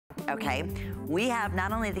okay? We have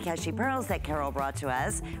not only the Keshi pearls that Carol brought to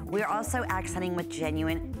us, we're also accenting with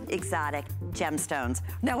genuine exotic gemstones.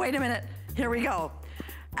 Now, wait a minute, here we go.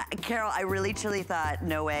 Carol, I really truly thought,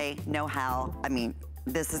 no way, no how. I mean,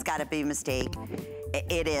 this has gotta be a mistake.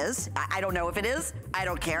 It is. I don't know if it is. I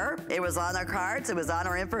don't care. It was on our cards. It was on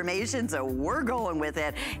our information, so we're going with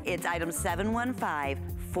it. It's item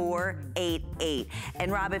 715488.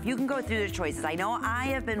 And Rob, if you can go through the choices. I know I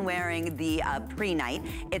have been wearing the pre-night.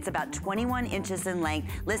 It's about 21 inches in length.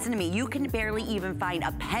 Listen to me, you can barely even find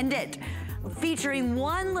a pendant featuring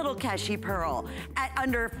one little Keshi pearl at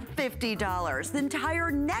under $50. The entire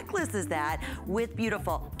necklace is that with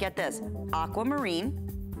beautiful, get this, aquamarine.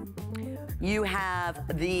 You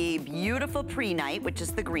have the beautiful pre-night, which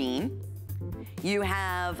is the green. You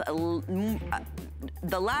have the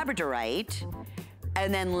labradorite.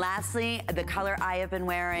 And then lastly, the color I have been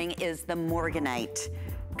wearing is the morganite.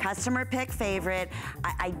 Customer pick favorite.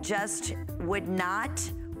 I just would not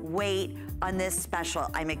wait on this special.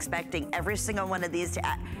 I'm expecting every single one of these to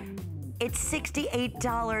it's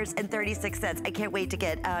 $68.36. I can't wait to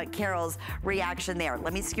get Carol's reaction there.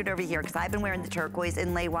 Let me scoot over here because I've been wearing the turquoise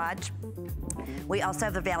inlay watch. We also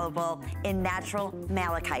have available in natural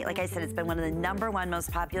malachite. Like I said, it's been one of the #1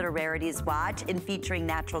 most popular rarities watch in featuring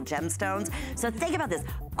natural gemstones. So think about this,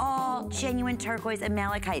 all genuine turquoise and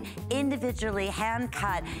malachite, individually hand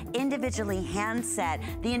cut, individually hand set.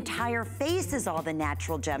 The entire face is all the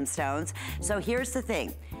natural gemstones. So here's the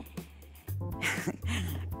thing.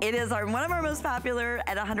 It is one of our most popular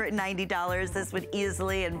at $190. This would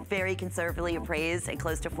easily and very conservatively appraised at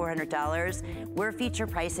close to $400. We're feature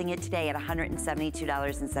pricing it today at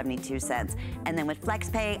 $172.72. And then with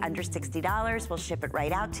FlexPay, under $60, we'll ship it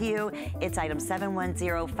right out to you. It's item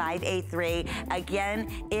 710583. Again,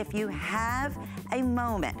 if you have a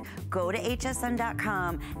moment, go to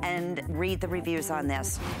hsn.com and read the reviews on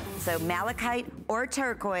this. So malachite or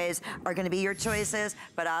turquoise are gonna be your choices,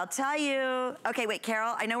 but I'll tell you. Okay, wait,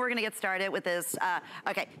 Carol, I know we're gonna get started with this.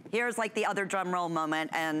 Okay, here's like the other drum roll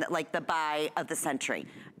moment and like the buy of the century.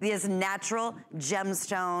 This natural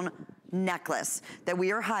gemstone necklace that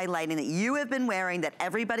we are highlighting, that you have been wearing, that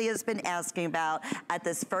everybody has been asking about at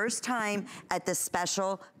this first time at this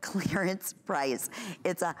special clearance price.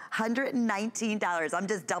 It's $119. I'm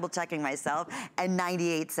just double checking myself, and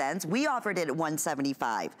 98 cents. We offered it at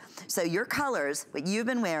 $175. So your colors, what you've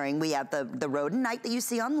been wearing, we have the rhodonite that you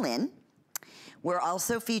see on Lynn. We're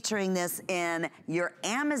also featuring this in your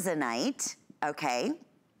Amazonite, okay?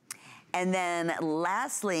 And then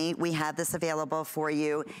lastly, we have this available for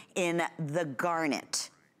you in the garnet.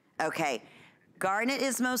 Okay, garnet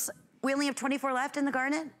is we only have 24 left in the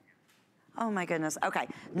garnet? Oh my goodness, okay,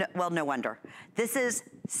 no, well, no wonder. This is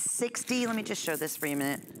 60, let me just show this for you a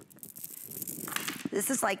minute. This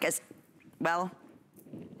is like,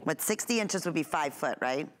 what 60 inches would be 5 foot,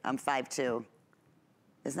 right? I'm 5'2".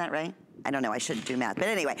 Isn't that right? I don't know, I shouldn't do math. But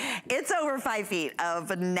anyway, it's over 5 feet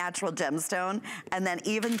of a natural gemstone. And then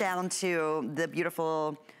even down to the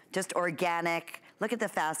beautiful, just organic, look at the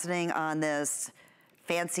faceting on this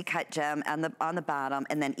fancy cut gem on the bottom.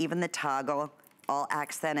 And then even the toggle, all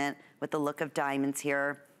accented with the look of diamonds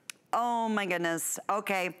here. Oh my goodness,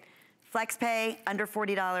 okay. FlexPay, under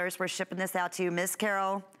 $40. We're shipping this out to you. Miss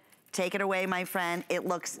Carol, take it away, my friend. It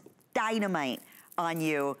looks dynamite on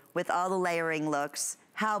you with all the layering looks.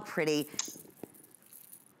 How pretty.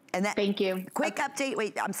 And that, thank you. Quick update,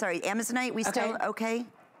 wait, I'm sorry, Amazonite, we still okay?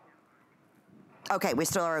 Okay, we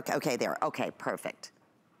still are okay there. Okay, perfect.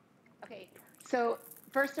 Okay, so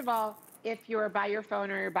first of all, if you're by your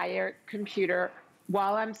phone or you're by your computer,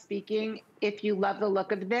 while I'm speaking, if you love the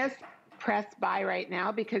look of this, press buy right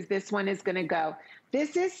now because this one is gonna go.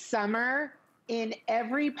 This is summer in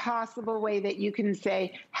every possible way that you can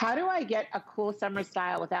say, how do I get a cool summer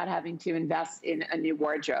style without having to invest in a new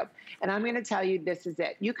wardrobe? And I'm gonna tell you, this is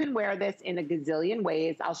it. You can wear this in a gazillion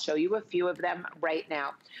ways. I'll show you a few of them right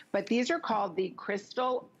now. But these are called the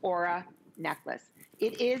Crystal Aura Necklace.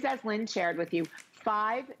 It is, as Lynn shared with you,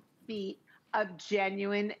 5 feet of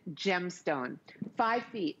genuine gemstone. 5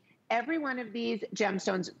 feet. Every one of these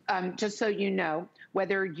gemstones, just so you know,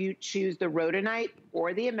 whether you choose the rhodonite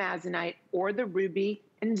or the amazonite or the ruby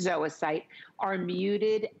and zoisite, are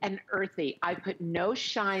muted and earthy. I put no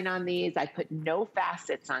shine on these. I put no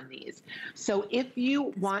facets on these. So if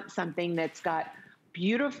you want something that's got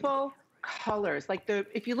beautiful colors, like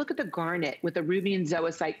if you look at the garnet with the ruby and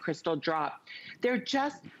zoisite crystal drop, they're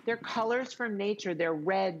colors from nature. They're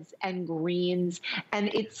reds and greens, and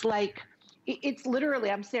it's like, It's literally,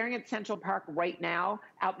 I'm staring at Central Park right now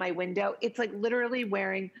out my window. It's like literally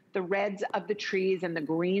wearing the reds of the trees and the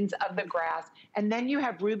greens of the grass. And then you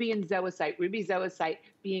have ruby and zoisite. Ruby zoisite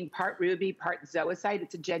being part ruby, part zoisite.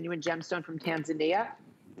 It's a genuine gemstone from Tanzania.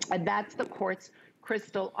 And that's the quartz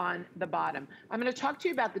crystal on the bottom. I'm going to talk to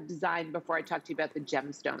you about the design before I talk to you about the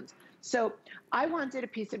gemstones. So I wanted a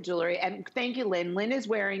piece of jewelry, and thank you, Lynn. Lynn is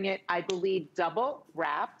wearing it, I believe, double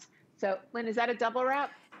wrapped. So Lynn, is that a double wrap?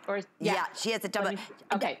 Or yeah, she has a double.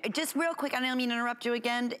 Okay. Just real quick, I don't mean to interrupt you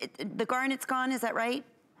again. The garnet's gone, is that right,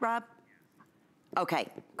 Rob? Okay,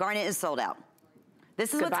 garnet is sold out.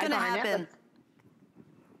 This is what's going to happen.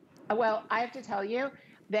 Well, I have to tell you,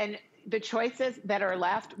 then the choices that are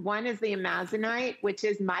left, one is the amazonite, which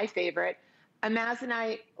is my favorite.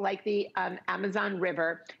 Amazonite, like the Amazon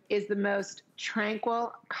River, is the most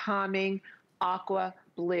tranquil, calming aqua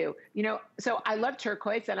blue. You know, so I love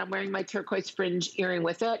turquoise, and I'm wearing my turquoise fringe earring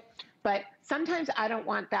with it, but sometimes I don't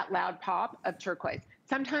want that loud pop of turquoise.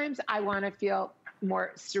 Sometimes I want to feel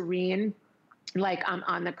more serene, like I'm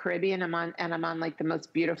on the Caribbean, I'm on like the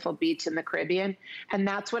most beautiful beach in the Caribbean. And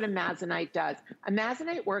that's what amazonite does.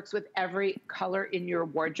 Amazonite works with every color in your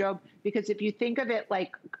wardrobe, because if you think of it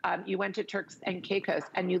like you went to Turks and Caicos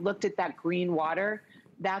and you looked at that green water,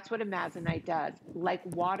 that's what amazonite does. Like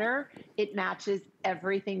water, it matches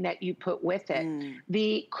everything that you put with it.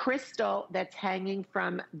 The crystal that's hanging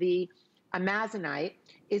from the amazonite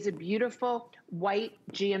is a beautiful white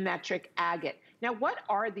geometric agate. Now, what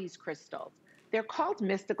are these crystals? They're called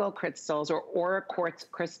mystical crystals, or aura quartz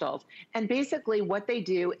crystals. And basically what they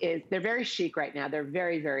do is, they're very chic right now. They're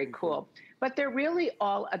very, very cool. But they're really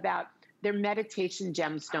all about their meditation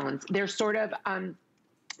gemstones. They're sort of,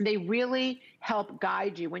 they really help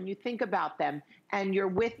guide you when you think about them and you're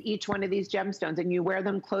with each one of these gemstones and you wear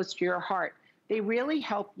them close to your heart. They really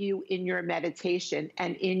help you in your meditation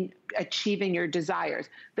and in achieving your desires.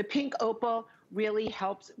 The pink opal really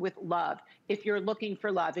helps with love. If you're looking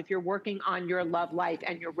for love, if you're working on your love life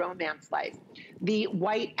and your romance life. The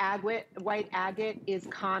white agate is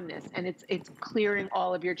calmness, and it's clearing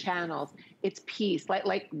all of your channels. It's peace,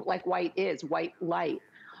 like white is, white light.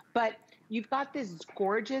 But you've got this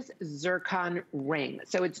gorgeous zircon ring.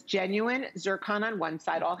 So it's genuine zircon on one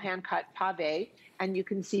side, all hand-cut pave, and you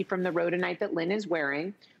can see from the rhodonite that Lynn is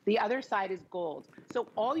wearing. The other side is gold. So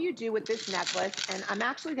all you do with this necklace, and I'm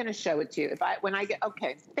actually going to show it to you when I get,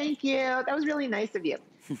 okay, thank you. That was really nice of you.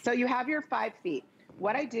 So you have your 5 feet.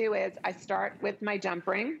 What I do is I start with my jump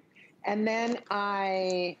ring, and then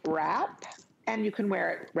I wrap, and you can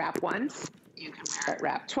wear it wrap once, you can wear it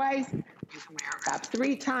wrap twice, you can wear it wrap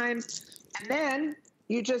 3 times, and then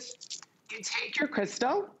you take your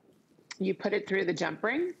crystal, you put it through the jump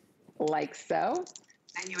ring, like so,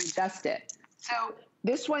 and you adjust it. So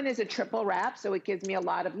this one is a triple wrap, so it gives me a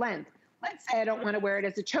lot of length. Let's say I don't want to wear it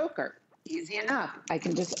as a choker. Easy enough. I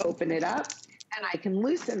can just open it up and I can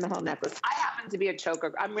loosen the whole necklace. I happen to be a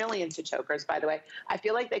choker. I'm really into chokers, by the way. I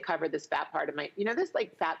feel like they cover this fat part of my, you know, this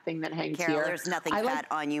like fat thing that hangs Carol, here. there's nothing fat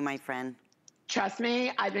on you, my friend. Trust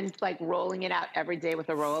me, I've been like rolling it out every day with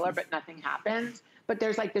a roller, but nothing happens. But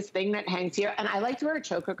there's like this thing that hangs here. And I like to wear a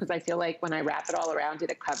choker because I feel like when I wrap it all around it,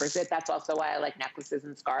 it covers it. That's also why I like necklaces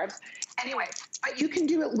and scarves. Anyway, but you can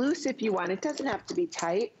do it loose if you want. It doesn't have to be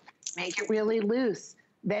tight. Make it really loose.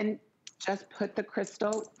 Then just put the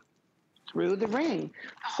crystal through the ring.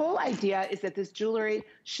 The whole idea is that this jewelry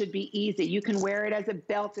should be easy. You can wear it as a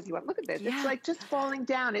belt if you want. Look at this. Yeah. It's like just falling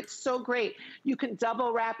down. It's so great. You can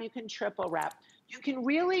double wrap. You can triple wrap. You can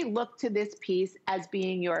really look to this piece as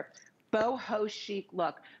being your boho chic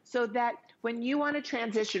look, so that when you want to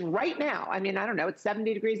transition right now, I mean, I don't know, it's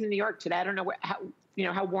 70 degrees in New York today. I don't know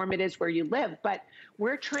how warm it is where you live, but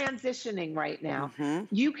we're transitioning right now.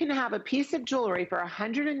 You can have a piece of jewelry for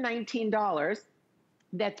 $119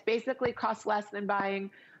 that's basically costs less than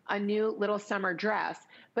buying a new little summer dress.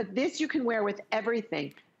 But this you can wear with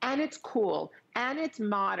everything. And it's cool, and it's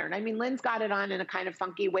modern. I mean, Lynn's got it on in a kind of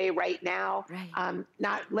funky way right now. Right.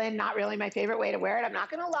 Not really my favorite way to wear it. I'm not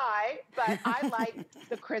going to lie, but I like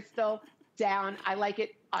the crystal down. I like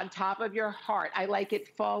it on top of your heart. I like it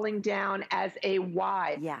falling down as a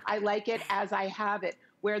Y. Yeah. I like it as I have it,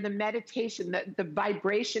 where the meditation, the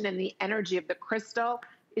vibration and the energy of the crystal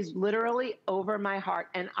is literally over my heart.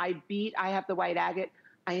 And I have the white agate.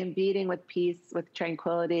 I am beating with peace, with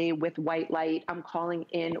tranquility, with white light. I'm calling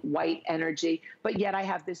in white energy, but yet I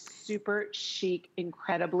have this super chic,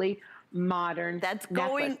 incredibly modern That's necklace.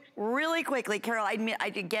 going really quickly. Carol,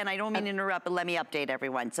 again, I don't mean to interrupt, but let me update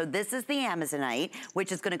everyone. So this is the Amazonite,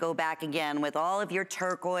 which is going to go back again with all of your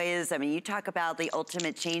turquoise. I mean, you talk about the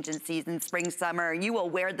ultimate change in season, spring, summer. You will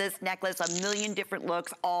wear this necklace a million different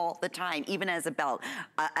looks all the time, even as a belt,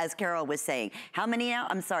 as Carol was saying. How many now?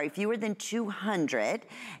 I'm sorry, fewer than 200.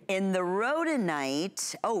 In the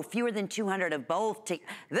rhodonite, fewer than 200 of both.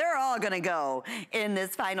 They're all going to go in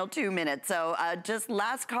this final 2 minutes. So just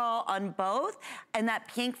last call on both. And that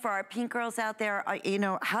pink, for our pink girls out there, you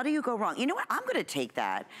know, how do you go wrong? You know what? I'm going to take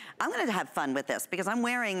that. I'm going to have fun with this because I'm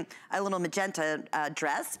wearing a little magenta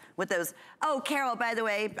dress with those. Oh, Carol, by the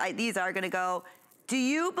way, these are going to go. Do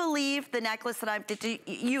you believe the necklace that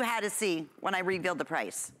you had to see when I revealed the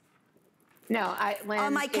price? No, Lynn,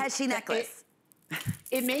 on my Keshi necklace.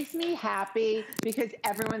 It makes me happy because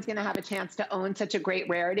everyone's going to have a chance to own such a great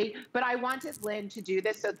rarity. But I wanted Lynn to do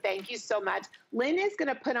this, so thank you so much. Lynn is going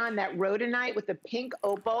to put on that rhodonite with the pink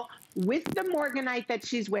opal with the morganite that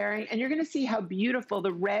she's wearing, and you're going to see how beautiful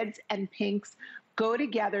the reds and pinks go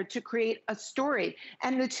together to create a story.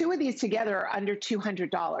 And the two of these together are under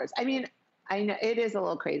 $200. I mean, I know it is a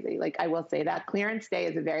little crazy. Like, I will say that clearance day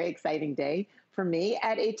is a very exciting day for me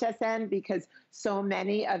at HSN because so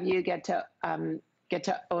many of you get to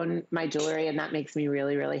own my jewelry, and that makes me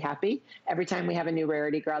really, really happy. Every time we have a new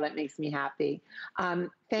rarity girl, that makes me happy.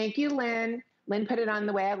 Thank you, Lynn. Lynn put it on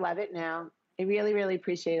the way I love it now. I really, really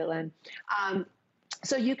appreciate it, Lynn.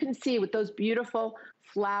 So you can see with those beautiful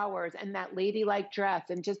flowers and that ladylike dress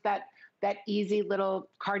and just that easy little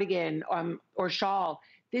cardigan or shawl,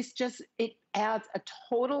 it adds a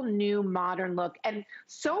total new modern look. And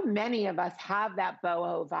so many of us have that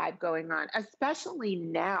boho vibe going on, especially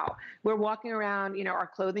now. We're walking around, you know, our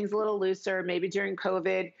clothing's a little looser. Maybe during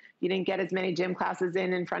COVID, you didn't get as many gym classes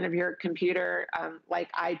in front of your computer like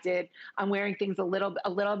I did. I'm wearing things a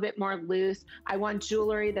little bit more loose. I want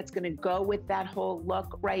jewelry that's going to go with that whole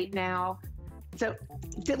look right now. So,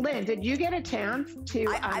 Lynn, did you get a chance to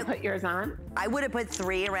put yours on? I would have put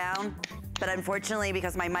 3 around. But unfortunately,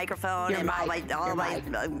 because my microphone and all my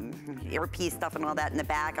earpiece stuff and all that in the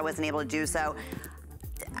back, I wasn't able to do so.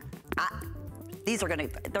 These are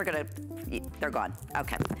they're gone.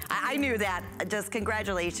 Okay, I knew that. Just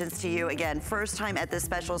congratulations to you again. First time at this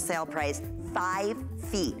special sale price, 5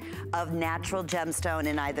 feet of natural gemstone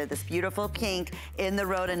in either this beautiful pink in the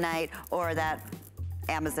rhodonite or that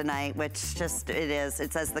Amazonite, which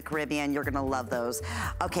it says the Caribbean. You're gonna love those.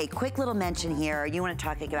 Okay, quick little mention here. You want to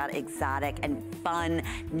talk about exotic and fun,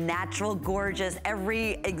 natural, gorgeous,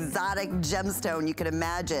 every exotic gemstone you can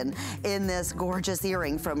imagine in this gorgeous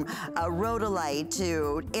earring, from rhodolite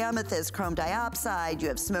to amethyst, chrome diopside. You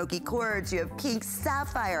have smoky quartz, you have pink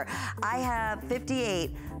sapphire. I have 58,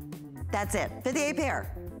 that's it, 58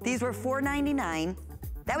 pair. These were $4.99.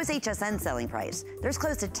 That was HSN selling price. There's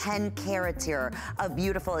close to 10 carats here of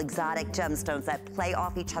beautiful exotic gemstones that play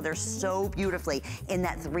off each other so beautifully in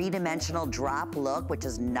that 3-dimensional drop look, which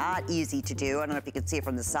is not easy to do. I don't know if you can see it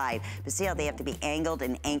from the side, but see how they have to be angled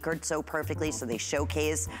and anchored so perfectly so they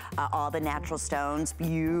showcase all the natural stones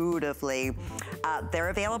beautifully. They're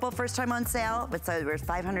available first time on sale, but so we're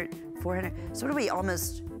 $500, $400, so what are we,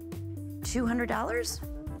 almost $200?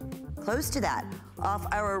 Close to that off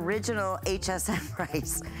our original HSN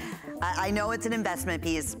price. I know it's an investment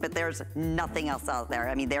piece, but there's nothing else out there.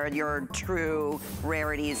 I mean, they're your true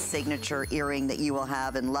Rarities signature earring that you will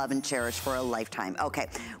have and love and cherish for a lifetime. Okay,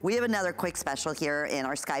 we have another quick special here in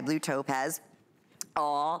our sky blue topaz.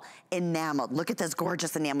 All enameled. Look at this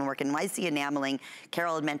gorgeous enamel work. And when I see enameling,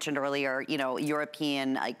 Carol had mentioned earlier, you know,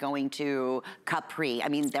 European, like going to Capri. I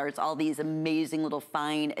mean, there's all these amazing little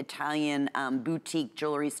fine Italian boutique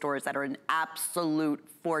jewelry stores that are an absolute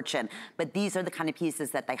fortune. But these are the kind of pieces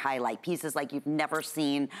that they highlight. Pieces like you've never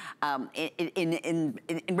seen in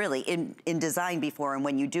design before. And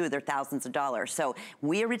when you do, they're thousands of dollars. So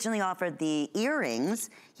we originally offered the earrings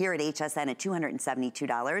here at HSN at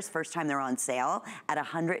 $272. First time they're on sale at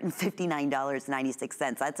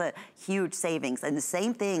 $159.96. That's a huge savings. And the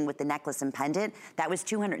same thing with the necklace and pendant. That was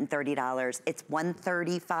 $230. It's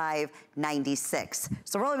 $135.96.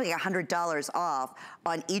 So we're only making $100 off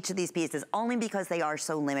on each of these pieces, only because they are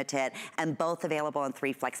so limited, and both available on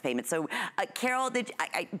 3 flex payments. So Carol,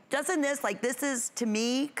 doesn't this, like, this is to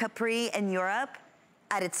me Capri and Europe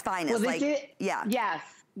at its finest? Well, Yes.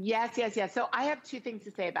 So I have 2 things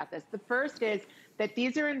to say about this. The first is that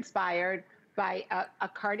these are inspired by a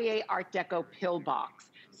Cartier Art Deco pill box.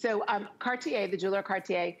 So Cartier, the jeweler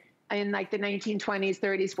Cartier, in like the 1920s,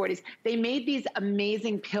 30s, 40s, they made these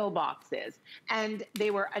amazing pill boxes, and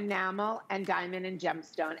they were enamel and diamond and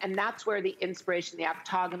gemstone. And that's where the inspiration, the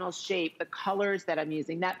octagonal shape, the colors that I'm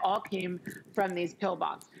using, that all came from these pill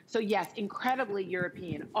boxes. So yes, incredibly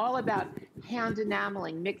European, all about hand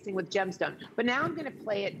enameling, mixing with gemstone. But now I'm gonna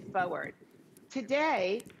play it forward.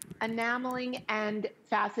 Today, enameling and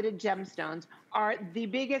faceted gemstones are the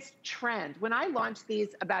biggest trend. When I launched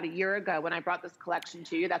these about a year ago, when I brought this collection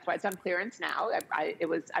to you, that's why it's on clearance now. I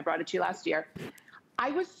brought it to you last year.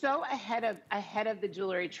 I was so ahead of the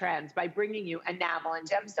jewelry trends by bringing you enamel and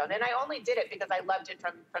gemstone, and I only did it because I loved it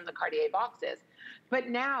from the Cartier boxes. But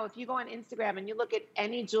now, if you go on Instagram and you look at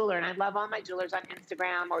any jeweler, and I love all my jewelers on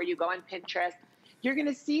Instagram, or you go on Pinterest, you're going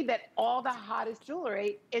to see that all the hottest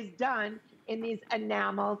jewelry is done in these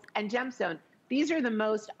enamels and gemstones. These are the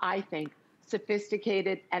most, I think,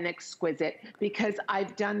 sophisticated and exquisite, because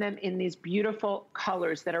I've done them in these beautiful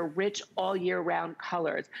colors that are rich all year round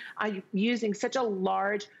colors. I'm using such a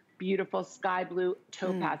large, beautiful sky blue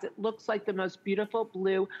topaz. It looks like the most beautiful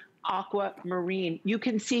blue aquamarine. You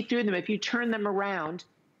can see through them. If you turn them around,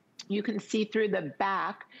 you can see through the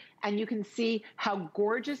back, and you can see how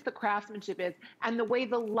gorgeous the craftsmanship is, and the way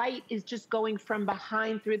the light is just going from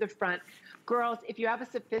behind through the front. Girls, if you have a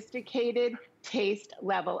sophisticated taste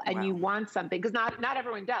level and you want something, because not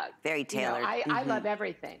everyone does. Very tailored. You know, I love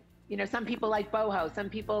everything. You know, some people like boho, some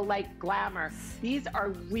people like glamour. These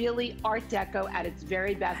are really Art Deco at its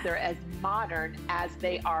very best. They're as modern as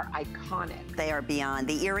they are iconic. They are beyond.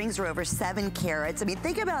 The earrings are over 7 carats. I mean,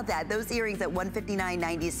 think about that. Those earrings at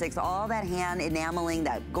 $159.96, all that hand enameling,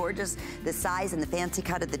 that gorgeous, the size and the fancy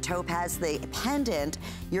cut of the topaz. The pendant,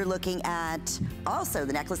 you're looking at, also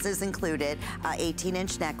the necklace is included,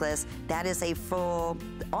 18-inch necklace. That is a full,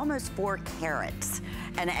 almost 4 carats.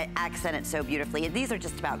 And it accented so beautifully. And these are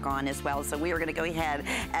just about gone as well, so we are gonna go ahead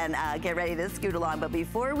and get ready to scoot along. But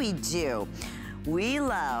before we do, we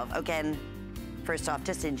love, again, first off,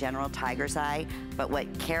 just in general, tiger's eye, but what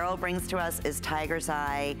Carol brings to us is tiger's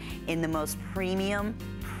eye in the most premium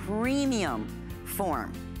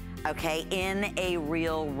form, okay, in a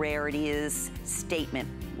real Rarities statement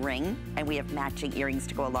ring, and we have matching earrings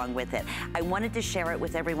to go along with it. I wanted to share it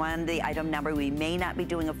with everyone, the item number. We may not be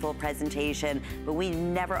doing a full presentation, but we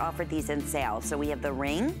never offered these in sale. So we have the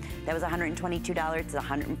ring that was $122, it's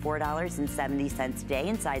 $104.70 today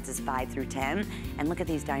in sizes 5 through 10. And look at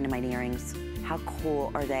these dynamite earrings. How cool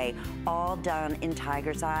are they? All done in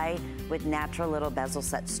tiger's eye with natural little bezel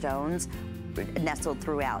set stones nestled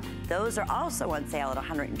throughout. Those are also on sale at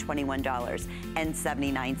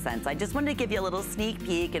 $121.79. I just wanted to give you a little sneak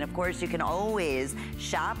peek, and of course you can always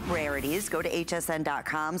shop Rarities. Go to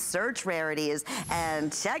hsn.com, search Rarities,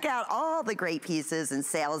 and check out all the great pieces and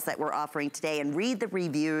sales that we're offering today, and read the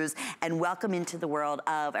reviews, and welcome into the world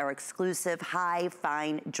of our exclusive high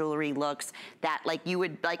fine jewelry looks that, like you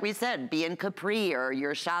would, like we said, be in Capri, or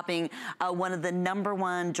you're shopping one of the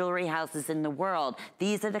 #1 jewelry houses in the world.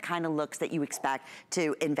 These are the kind of looks that you expect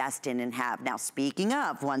to invest in and have. Now, speaking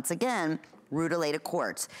of, once again, rutilated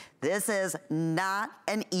quartz. This is not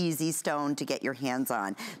an easy stone to get your hands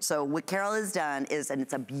on. So what Carol has done is, and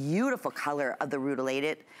it's a beautiful color of the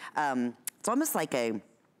rutilated, it's almost like a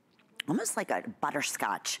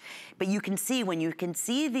butterscotch. But you can see, when you can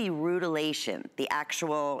see the rutilation, the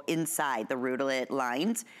actual inside, the rutilated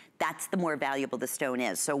lines, that's the more valuable the stone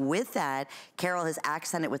is. So with that, Carol has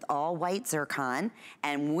accented with all white zircon,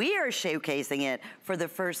 and we are showcasing it for the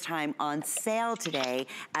first time on sale today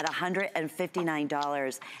at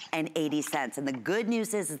 $159.80. And the good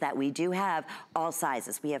news is that we do have all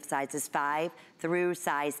sizes. We have sizes 5 through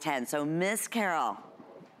size 10. So Miss Carol,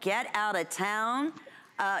 get out of town.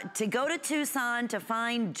 To go to Tucson to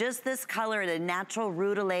find just this color, the natural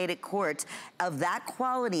rutilated quartz of that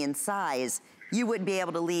quality and size, you wouldn't be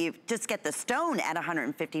able to leave, just get the stone at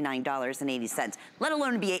 $159.80, let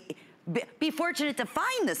alone be fortunate to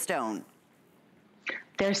find the stone.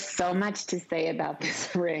 There's so much to say about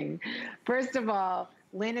this ring. First of all,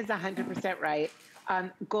 Lynn is 100% right.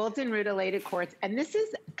 Golden rutilated quartz, and this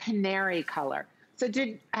is canary color. So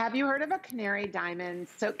have you heard of a canary diamond?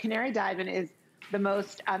 So canary diamond is the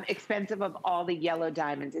most expensive of all the yellow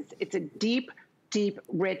diamonds. It's a deep,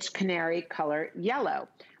 rich canary color yellow.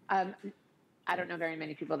 I don't know very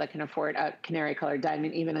many people that can afford a canary colored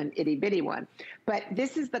diamond, even an itty bitty one. But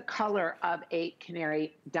this is the color of a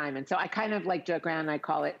canary diamond. So I kind of like joke around and I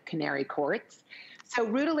call it canary quartz. So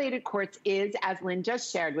rutilated quartz is, as Lynn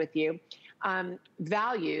just shared with you,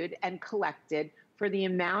 valued and collected for the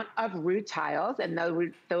amount of rutiles, and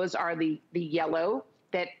those are the yellow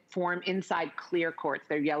that form inside clear quartz.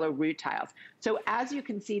 They're yellow root tiles. So as you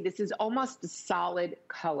can see, this is almost a solid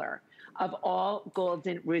color of all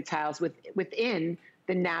golden root tiles within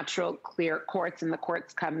the natural clear quartz, and the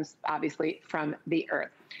quartz comes obviously from the earth.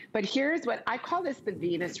 But here's what I call this: the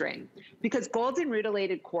Venus ring, because golden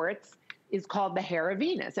rutilated quartz is called the hair of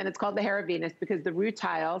Venus. And it's called the hair of Venus because the root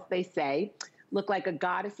tiles, they say, look like a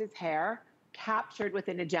goddess's hair captured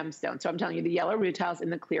within a gemstone. So I'm telling you, the yellow root tiles in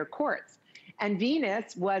the clear quartz. And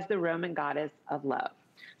Venus was the Roman goddess of love.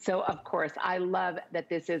 So of course, I love that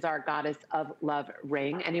this is our goddess of love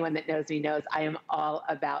ring. Anyone that knows me knows I am all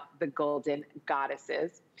about the golden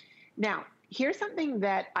goddesses. Now, here's something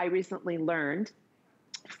that I recently learned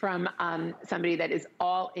from somebody that is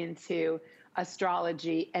all into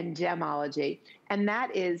astrology and gemology, and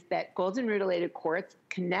that is that golden rutilated quartz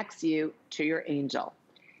connects you to your angel.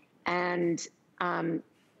 And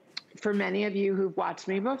for many of you who've watched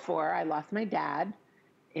me before, I lost my dad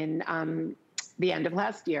in the end of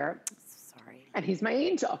last year. Sorry. And he's my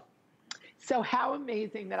angel. So how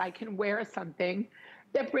amazing that I can wear something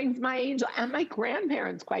that brings my angel and my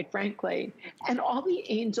grandparents, quite frankly, and all the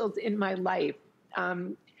angels in my life.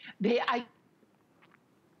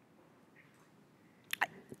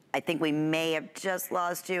 I think we may have just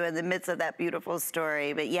lost you in the midst of that beautiful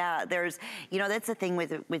story. But yeah, there's, you know, that's the thing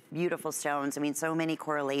with beautiful stones. I mean, so many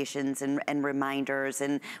correlations and reminders.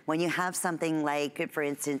 And when you have something like, for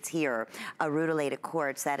instance here, a rutilated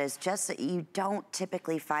quartz that is just, you don't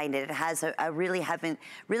typically find it. It has it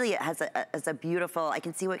has a beautiful, I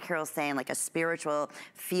can see what Carol's saying, like a spiritual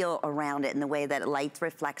feel around it, and the way that light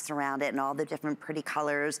reflects around it and all the different pretty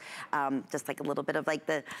colors. Just like a little bit of like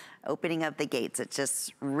the opening of the gates. It's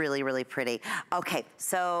just really, really pretty. Okay,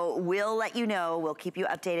 so we'll let you know, we'll keep you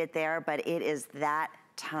updated there, but it is that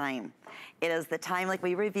time. It is the time, like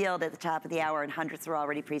we revealed at the top of the hour, and hundreds were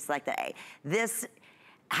already pre-selected. This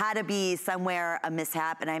had to be somewhere a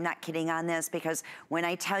mishap, and I'm not kidding on this, because when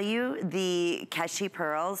I tell you the Keshi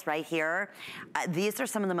pearls right here, these are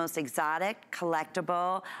some of the most exotic,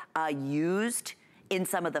 collectible, used in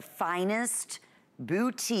some of the finest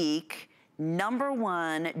boutique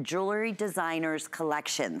 #1 jewelry designers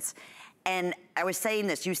collections. And I was saying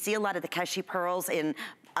this, you see a lot of the Keshi pearls in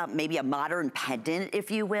maybe a modern pendant, if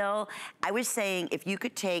you will. I was saying if you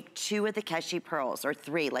could take 2 of the Keshi pearls, or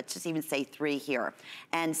 3, let's just even say 3 here,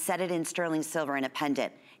 and set it in sterling silver in a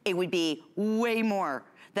pendant, it would be way more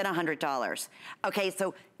than $100. Okay,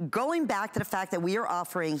 so going back to the fact that we are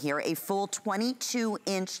offering here a full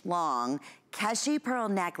 22-inch long Keshi pearl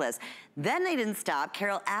necklace. Then they didn't stop.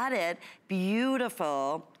 Carol added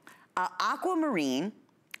beautiful aquamarine,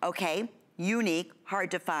 okay, unique, hard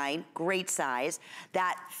to find, great size.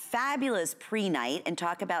 That fabulous pre-night, and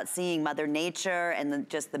talk about seeing Mother Nature and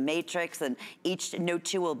just the matrix, and no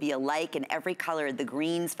 2 will be alike in every color of the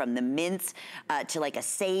greens, from the mints to like a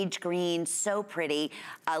sage green, so pretty.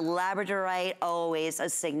 Labradorite, always a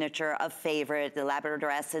signature, a favorite. The Labrador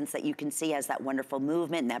essence that you can see has that wonderful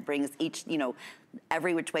movement, and that brings each, you know,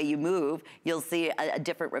 every which way you move, you'll see a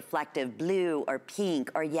different reflective blue or pink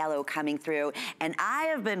or yellow coming through. And I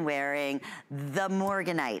have been wearing the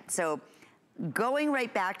Morganite. So going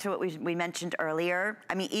right back to what we mentioned earlier,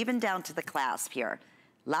 I mean, even down to the clasp here.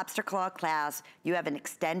 Lobster claw clasp, you have an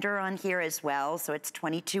extender on here as well, so it's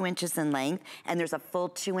 22 inches in length, and there's a full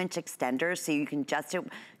 2-inch extender, so you can adjust it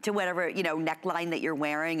to whatever, you know, neckline that you're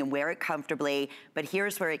wearing and wear it comfortably. But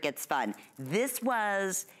here's where it gets fun. This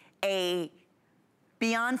was a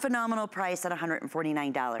beyond phenomenal price at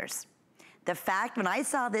 $149. The fact, when I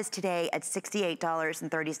saw this today at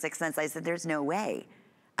 $68.36, I said, there's no way.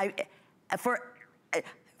 For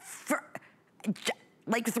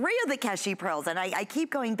like 3 of the Keshi pearls, and I keep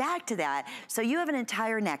going back to that. So you have an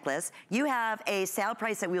entire necklace. You have a sale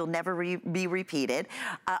price that will never be repeated.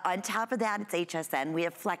 On top of that, it's HSN. We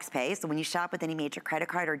have FlexPay, so when you shop with any major credit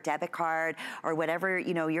card or debit card or whatever,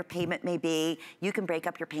 you know, your payment may be, you can break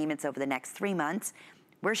up your payments over the next 3 months.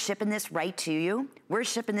 We're shipping this right to you. We're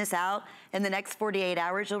shipping this out in the next 48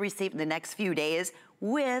 hours. You'll receive in the next few days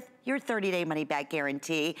with your 30-day money-back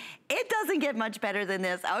guarantee. It doesn't get much better than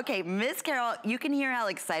this. Okay, Miss Carol, you can hear how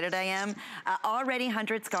excited I am. Already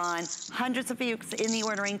hundreds gone, hundreds of folks in the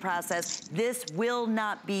ordering process. This will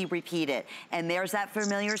not be repeated. And there's that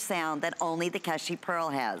familiar sound that only the Keshi pearl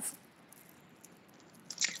has.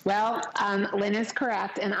 Well, Lynn is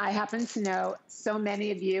correct, and I happen to know so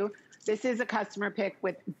many of you. This is a customer pick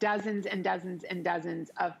with dozens and dozens and dozens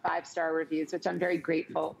of 5-star reviews, which I'm very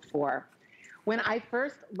grateful for. When I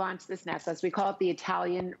first launched this necklace, we call it the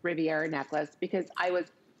Italian Riviera necklace because I was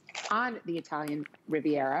on the Italian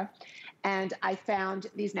Riviera, and I found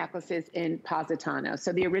these necklaces in Positano.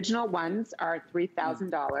 So the original ones are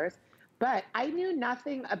 $3,000, but I knew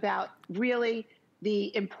nothing about really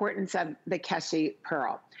the importance of the Keshi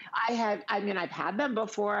pearl. I've had them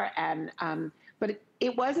before, and but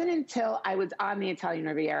it wasn't until I was on the Italian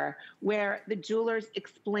Riviera where the jewelers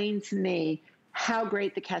explained to me how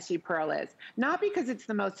great the Keshi pearl is. Not because it's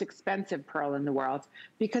the most expensive pearl in the world,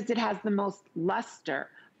 because it has the most luster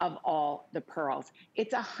of all the pearls.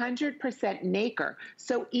 It's 100% nacre.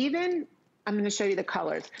 So even, I'm going to show you the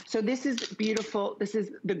colors. So this is beautiful. This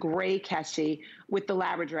is the gray Keshi with the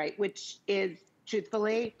labradorite, which is,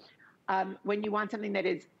 truthfully, when you want something that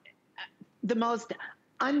is the most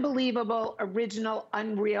unbelievable, original,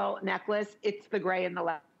 unreal necklace, it's the gray and the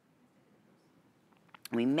labradorite.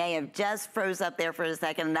 We may have just froze up there for a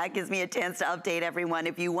second, and that gives me a chance to update everyone.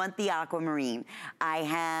 If you want the aquamarine, I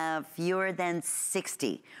have fewer than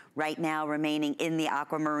 60 right now remaining in the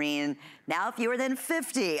aquamarine. Now fewer than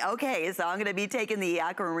 50. Okay, so I'm gonna be taking the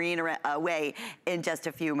aquamarine away in just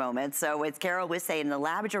a few moments. So as Carol was saying, the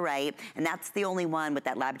labradorite, and that's the only one with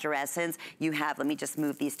that labradorescence, you have, let me just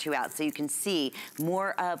move these two out so you can see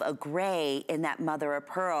more of a gray in that mother of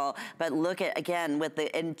pearl, but look at, again, with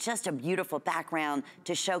the, and just a beautiful background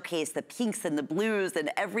to showcase the pinks and the blues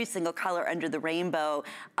and every single color under the rainbow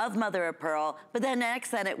of mother of pearl, but then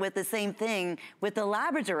accent it with the same thing with the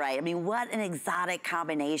labradorite. I mean, what an exotic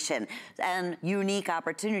combination and unique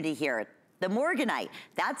opportunity here. The Morganite,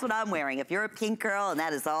 that's what I'm wearing. If you're a pink girl, and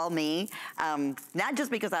that is all me, not just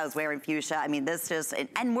because I was wearing fuchsia, I mean, this just,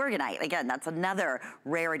 and Morganite, again, that's another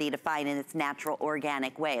rarity to find in its natural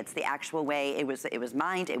organic way. It's the actual way it was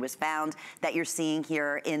mined, it was found, that you're seeing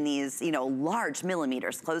here in these, you know, large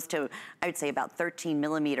millimeters, close to, I would say about 13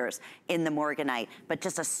 millimeters in the Morganite, but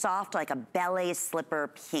just a soft, like a ballet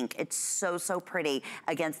slipper pink. It's so, so pretty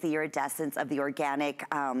against the iridescence of the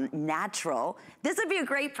organic, natural. This would be a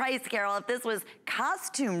great price, Carol, if this was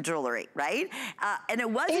costume jewelry, right? And it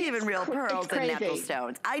wasn't even real pearls and natural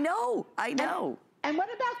stones. I know. And what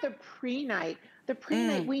about the pre-night? The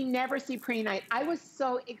pre-night, we never see pre-night. I was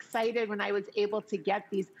so excited when I was able to get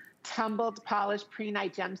these tumbled, polished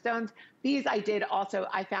pre-night gemstones. These I did also,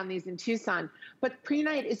 I found these in Tucson. But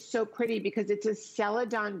pre-night is so pretty because it's a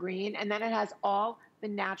celadon green, and then it has all the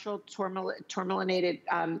natural tourmalinated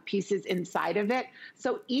pieces inside of it.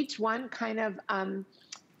 So each one kind of,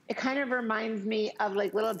 it kind of reminds me of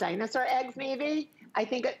like little dinosaur eggs, maybe. I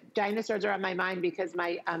think dinosaurs are on my mind because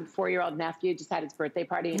my 4-year-old nephew just had his birthday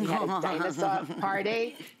party and he had a dinosaur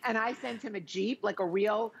party. And I sent him a Jeep, like a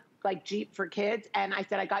real like Jeep for kids. And I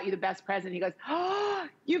said, I got you the best present. He goes, oh,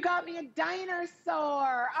 you got me a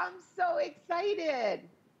dinosaur. I'm so excited.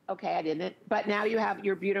 Okay, I didn't. But now you have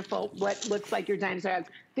your beautiful, what looks like your dinosaur eggs.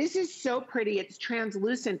 This is so pretty. It's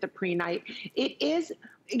translucent, the pre-night. It is,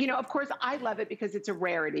 you know, of course, I love it because it's a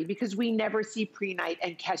rarity, because we never see pre-night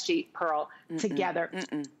and Keshi pearl together.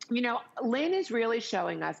 You know, Lynn is really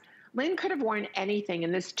showing us. Lynn could have worn anything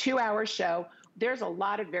in this 2-hour show. There's a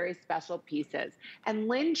lot of very special pieces. And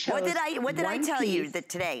Lynn chose What did I tell you that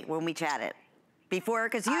today when we chatted? Before,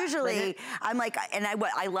 because usually I'm like, and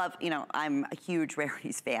I love, you know, I'm a huge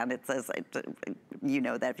Rarities fan. It says, you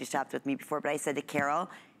know that if you shopped with me before, but I said to Carol,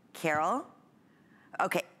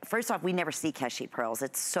 okay, first off, we never see Keshi pearls.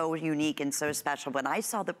 It's so unique and so special. When I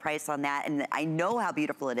saw the price on that, and I know how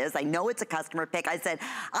beautiful it is, I know it's a customer pick, I said,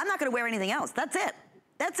 I'm not gonna wear anything else. That's it.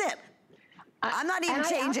 That's it. I'm not even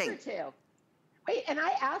changing. I asked her to. Wait, and I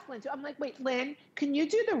asked Lynn too. I'm like, wait, Lynn, can you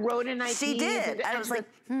do the rhodonite? She did. I was like,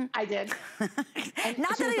 I did. Not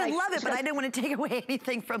that I didn't love it, but I didn't want to take away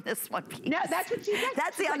anything from this one piece. No, that's what she said.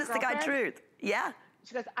 That's the honest to God truth. Yeah.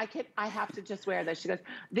 She goes, I have to just wear this. She goes,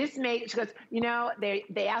 she goes, you know,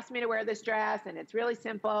 they asked me to wear this dress and it's really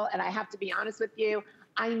simple. And I have to be honest with you.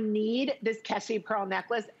 I need this Keshi pearl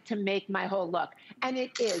necklace to make my whole look. And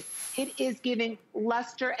it is giving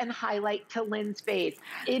luster and highlight to Lynn's face.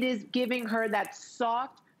 It is giving her that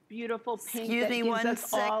soft, beautiful pink Excuse me that gives one us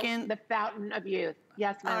second. all the fountain of youth.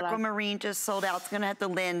 Yes, my love. Aquamarine just sold out. It's gonna have to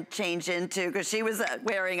Lynn change into, because she was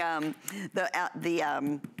wearing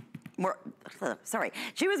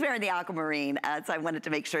she was wearing the aquamarine, so I wanted to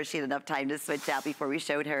make sure she had enough time to switch out before we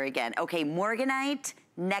showed her again. Okay, Morganite,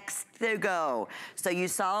 next to go. So you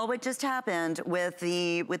saw what just happened with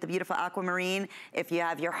the beautiful aquamarine. If you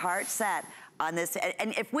have your heart set on this,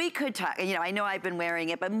 and if we could talk, you know, I know I've been wearing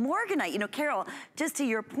it, but Morganite, you know, Carol, just to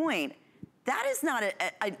your point, that is not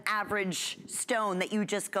an average stone that you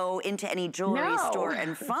just go into any jewelry store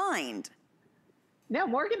and find. No,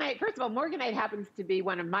 Morganite, first of all, Morganite happens to be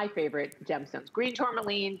one of my favorite gemstones. Green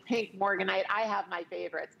tourmaline, pink Morganite, I have my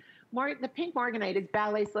favorites. the pink morganite is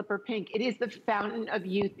ballet slipper pink. It is the fountain of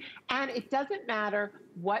youth. And it doesn't matter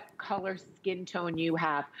what color skin tone you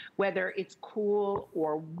have, whether it's cool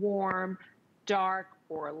or warm, dark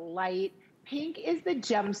or light. Pink is the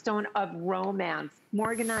gemstone of romance.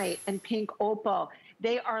 Morganite and pink opal.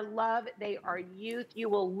 They are love. They are youth. You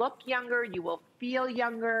will look younger. You will feel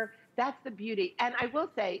younger. That's the beauty. And I will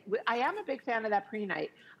say, I am a big fan of that pre-night.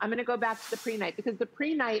 I'm going to go back to the pre-night because the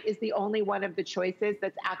pre-night is the only one of the choices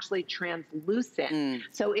that's actually translucent.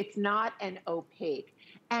 So it's not an opaque.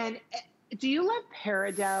 And do you love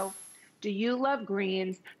peridot? Do you love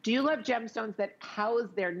greens? Do you love gemstones that house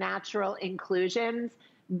their natural inclusions?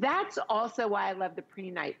 That's also why I love the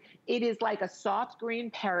pre-night. It is like a soft green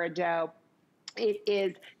peridot.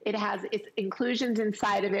 It has its inclusions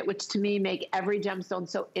inside of it, which to me make every gemstone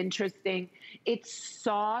so interesting. It's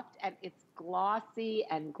soft and it's glossy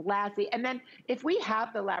and glassy. And then if we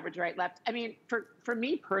have the labradorite left, I mean, for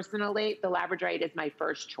me personally, the labradorite is my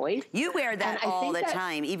first choice. You wear that all the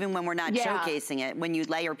time, even when we're not showcasing it, when you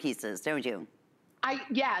layer pieces, don't you?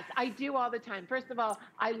 Yes, I do all the time. First of all,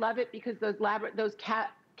 I love it because those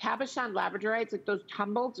cabochon labradorites, like those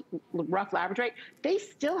tumbled rough labradorite, they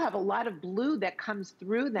still have a lot of blue that comes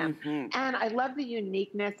through them. And I love the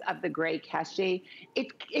uniqueness of the gray keshi.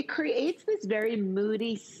 It creates this very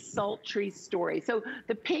moody, sultry story. So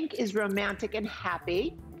the pink is romantic and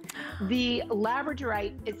happy. The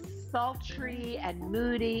labradorite is sultry and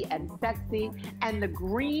moody and sexy. And the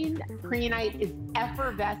green prehnite is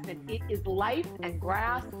effervescent. It is life and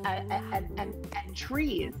grass and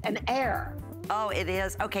trees and air. Oh, it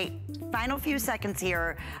is. Okay, final few seconds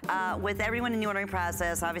here. With everyone in the ordering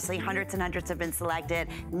process, obviously hundreds and hundreds have been selected.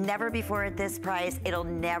 Never before at this price. It'll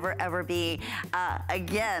never, ever be,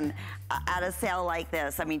 again, at a sale like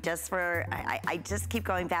this. I mean, just for, I just keep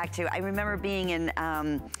going back to, I remember being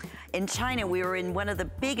in China. We were in one of the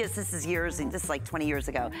biggest, this is like 20 years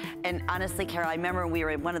ago. And honestly, Carol, I remember we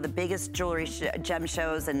were in one of the biggest jewelry gem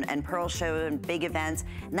shows and pearl shows and big events.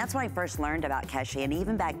 And that's when I first learned about keshi. And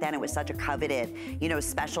even back then, it was such a coveted, you know,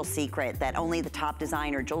 special secret that only the top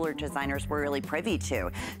designer, jeweler designers were really privy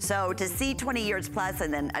to. So to see 20 years plus,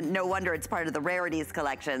 and then no wonder it's part of the Rarities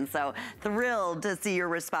collection. So thrilled to see your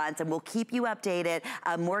response, and we'll keep you updated.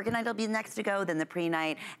 Morganite will be next to go, then the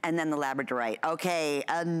prehnite, and then the labradorite. Okay,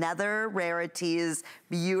 another Rarities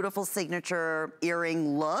beautiful signature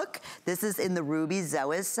earring look. This is in the ruby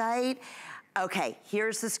zoisite. Okay,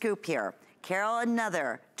 here's the scoop here. Carol,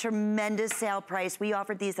 another tremendous sale price. We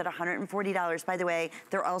offered these at $140. By the way,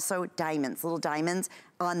 they're also diamonds, little diamonds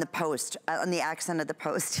on the post, on the accent of the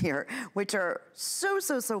post here, which are so,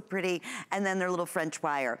 so, so pretty. And then their little French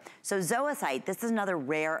wire. So zoisite, this is another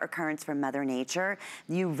rare occurrence from Mother Nature.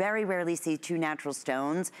 You very rarely see two natural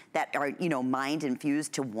stones that are, you know, mined and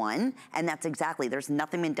fused to one. And that's exactly, there's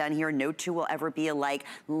nothing been done here. No two will ever be alike.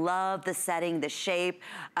 Love the setting, the shape.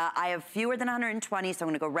 I have fewer than 120, so I'm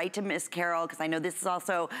gonna go right to Miss Carol, because I know this is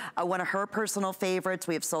also one of her personal favorites.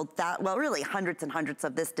 We have sold that, well, really hundreds and hundreds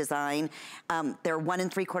of this design. They're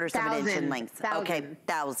 1 3/4 of an inch in length. Thousands. Okay,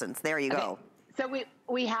 thousands. There you go. So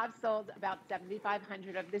we have sold about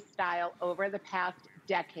 7,500 of this style over the past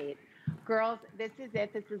decade. Girls, this is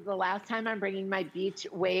it. This is the last time I'm bringing my beach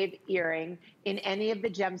wave earring in any of the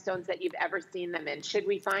gemstones that you've ever seen them in. Should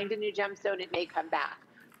we find a new gemstone, it may come back.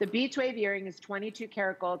 The beach wave earring is 22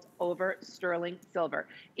 karat gold over sterling silver.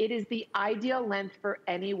 It is the ideal length for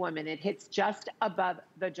any woman. It hits just above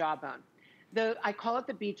the jawbone. I call it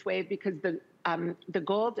the beach wave because the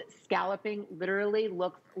gold scalloping literally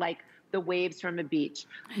looks like the waves from a beach.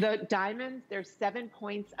 The diamonds, there's 7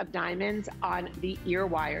 points of diamonds on the ear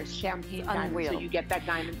wires, champagne diamonds, so you get that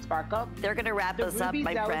diamond sparkle. They're gonna wrap us up,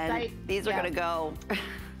 my friend. These are gonna go.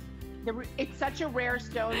 It's such a rare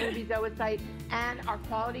stone, ruby zoisite, and our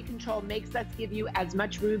quality control makes us give you as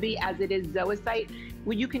much ruby as it is zoisite.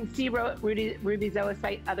 Well, you can see ruby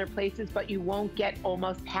zoisite other places, but you won't get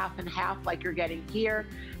almost half and half like you're getting here.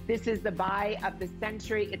 This is the buy of the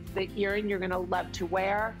century. It's the earring you're gonna love to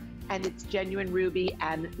wear, and it's genuine ruby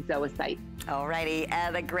and zoisite. Alrighty,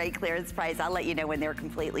 at a great clearance price. I'll let you know when they're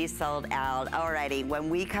completely sold out. Alrighty, when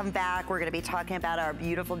we come back, we're gonna be talking about our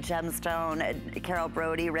beautiful gemstone, Carol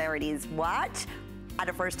Brodie Rarities watch at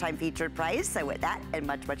a first-time featured price. So with that and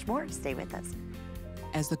much, much more, stay with us.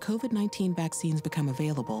 As the COVID-19 vaccines become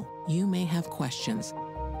available, you may have questions,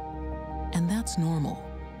 and that's normal.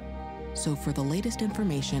 So for the latest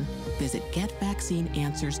information, visit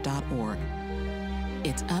getvaccineanswers.org.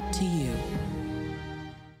 It's up to you.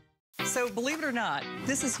 So believe it or not,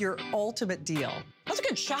 this is your ultimate deal. That's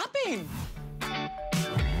good shopping.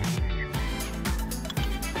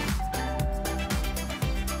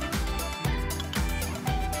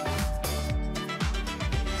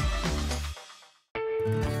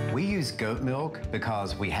 goat milk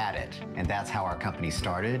because we had it, and that's how our company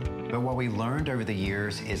started. But what we learned over the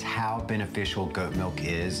years is how beneficial goat milk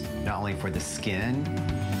is, not only for the skin,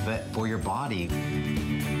 but for your body.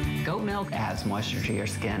 Goat milk adds moisture to your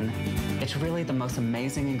skin. It's really the most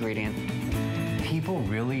amazing ingredient. People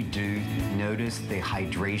really do notice the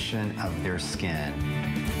hydration of their skin.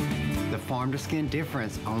 The farm to skin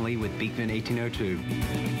difference only with Beekman 1802.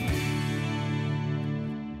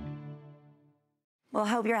 Well,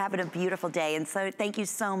 hope you're having a beautiful day, and so thank you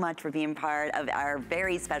so much for being part of our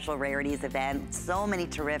very special Rarities event. So many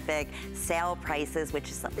terrific sale prices, which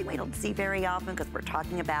is something we don't see very often because we're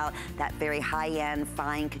talking about that very high-end,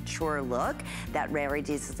 fine couture look that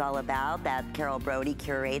Rarities is all about, that Carol Brodie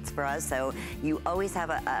curates for us. So you always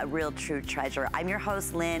have a real true treasure. I'm your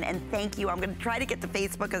host, Lynn, and thank you. I'm going to try to get to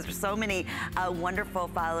Facebook because there's so many wonderful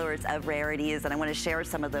followers of Rarities, and I want to share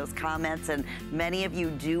some of those comments. And many of you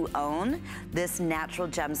do own this natural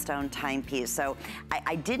gemstone timepiece. So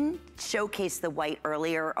I didn't showcase the white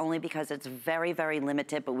earlier only because it's very, very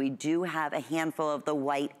limited, but we do have a handful of the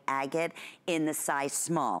white agate in the size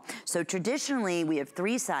small. So traditionally we have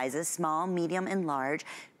 3 sizes, small, medium, and large.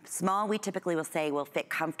 Small, we typically will say will fit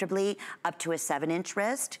comfortably up to a 7-inch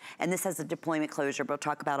wrist, and this has a deployment closure, but we'll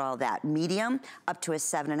talk about all that. Medium, up to a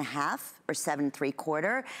 7.5 or 7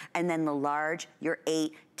 3/4, and then the large, your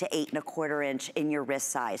 8 to 8 1/4 inch in your wrist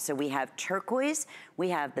size. So we have turquoise, we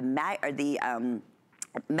have the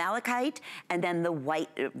malachite, and then the white,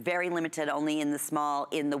 very limited, only in the small,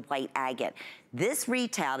 in the white agate. This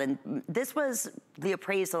retailed, and this was, the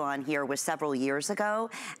appraisal on here was several years ago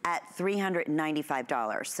at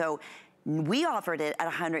 $395. So we offered it at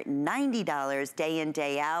 $190 day in,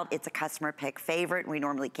 day out. It's a customer pick favorite. We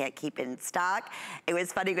normally can't keep it in stock. It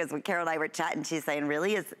was funny because when Carol and I were chatting, she's saying,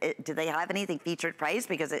 really, do they have anything featured price?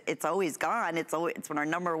 Because it's always gone. It's one of our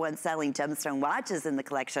 #1 selling gemstone watches in the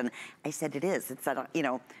collection. I said it is. It's at, you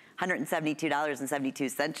know,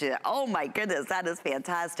 $172.72. Oh my goodness, that is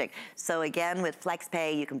fantastic. So again, with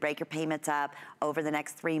FlexPay, you can break your payments up over the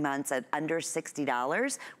next 3 months at under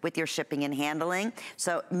 $60 with your shipping and handling.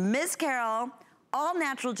 So Miss Carol, all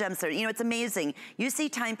natural gemstone. You know, it's amazing. You see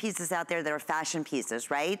timepieces out there that are fashion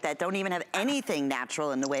pieces, right? That don't even have anything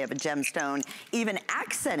natural in the way of a gemstone, even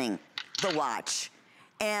accenting the watch.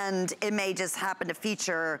 And it may just happen to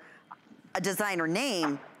feature a designer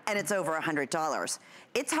name, and it's over $100.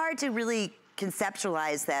 It's hard to really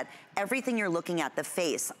conceptualize that everything you're looking at, the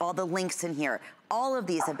face, all the links in here, all of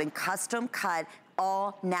these have been custom cut,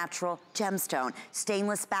 all natural gemstone,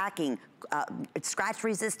 stainless backing, scratch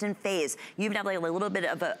resistant face. You even have like a little bit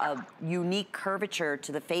of a unique curvature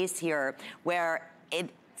to the face here where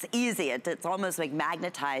it's easy. It's almost like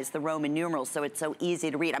magnetized, the Roman numerals, so it's so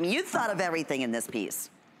easy to read. I mean, you thought of everything in this piece.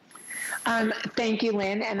 Thank you,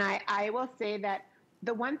 Lynn. And I will say that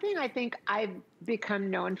the one thing I think I've become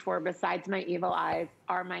known for, besides my evil eyes,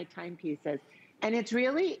 are my timepieces. And it's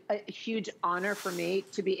really a huge honor for me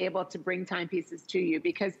to be able to bring timepieces to you,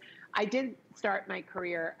 because I did start my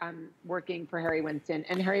career working for Harry Winston,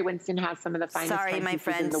 and Harry Winston has some of the finest timepieces in the world. Sorry, my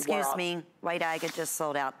friend, excuse me. White agate just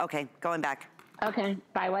sold out. Okay, going back. Okay,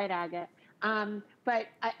 buy white agate. But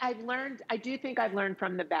I do think I've learned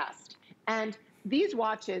from the best. And these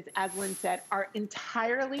watches, as Lynn said, are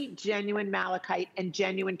entirely genuine malachite and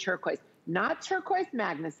genuine turquoise. Not turquoise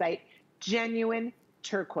magnesite, genuine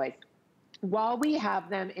turquoise. While we have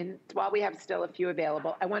still a few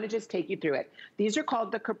available, I want to just take you through it. These are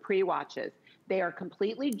called the Capri watches. They are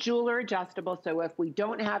completely jeweler adjustable, so if we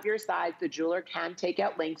don't have your size, the jeweler can take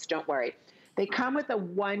out links, don't worry. They come with a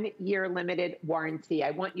 1-year limited warranty. I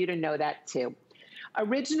want you to know that too.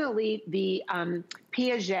 Originally, the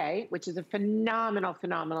Piaget, which is a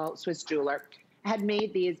phenomenal Swiss jeweler, had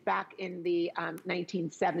made these back in the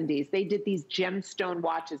 1970s. They did these gemstone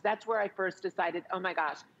watches. That's where I first decided, oh my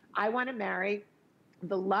gosh, I want to marry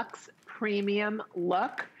the luxe premium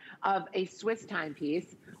look of a Swiss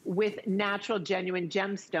timepiece with natural, genuine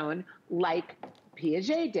gemstone like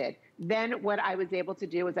Piaget did. Then what I was able to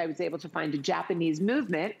do is I was able to find a Japanese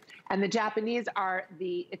movement, and the Japanese are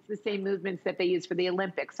it's the same movements that they use for the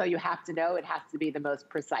Olympics. So you have to know it has to be the most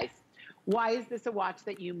precise. Why is this a watch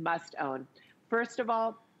that you must own? First of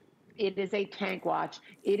all, it is a tank watch.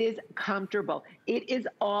 It is comfortable. It is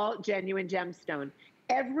all genuine gemstone.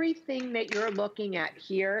 Everything that you're looking at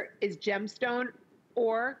here is gemstone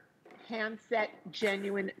or handset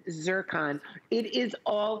genuine zircon. It is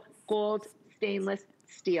all gold stainless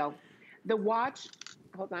steel. The watch,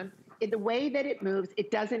 hold on, the way that it moves,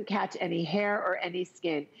 it doesn't catch any hair or any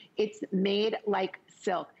skin. It's made like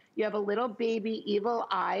silk. You have a little baby evil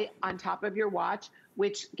eye on top of your watch,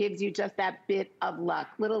 which gives you just that bit of luck,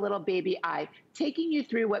 little baby eye, taking you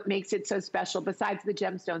through what makes it so special besides the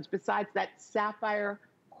gemstones, besides that sapphire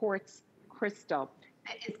quartz crystal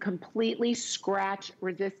that is completely scratch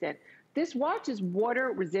resistant. This watch is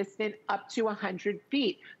water resistant up to 100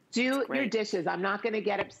 feet. Do your dishes. I'm not going to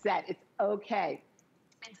get upset. It's okay.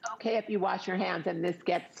 It's okay if you wash your hands and this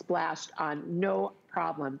gets splashed on, no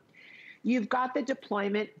problem. You've got the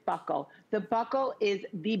deployment buckle. The buckle is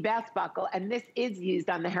the best buckle, and this is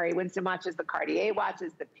used on the Harry Winston watches, the Cartier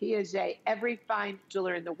watches, the Piaget. Every fine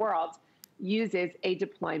jeweler in the world uses a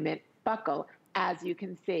deployment buckle, as you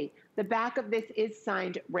can see. The back of this is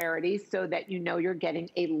signed Rarities so that you know you're getting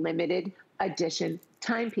a limited edition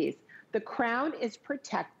timepiece. The crown is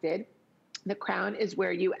protected. The crown is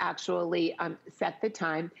where you actually set the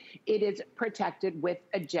time. It is protected with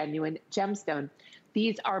a genuine gemstone.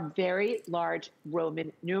 These are very large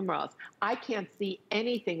Roman numerals. I can't see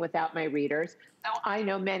anything without my readers, so I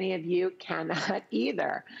know many of you cannot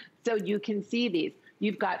either. So you can see these.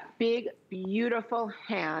 You've got big, beautiful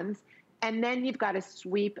hands, and then you've got a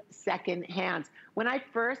sweep second hands. When I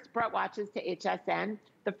first brought watches to HSN,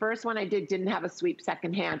 the first one I did didn't have a sweep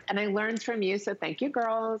second hands. And I learned from you, so thank you,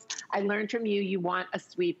 girls. I learned from you, you want a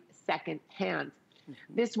sweep second hands.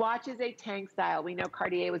 This watch is a tank style. We know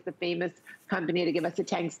Cartier was the famous company to give us a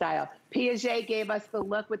tank style. Piaget gave us the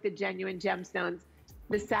look with the genuine gemstones.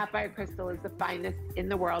 The sapphire crystal is the finest in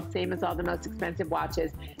the world, same as all the most expensive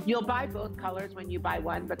watches. You'll buy both colors when you buy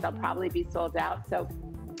one, but they'll probably be sold out. So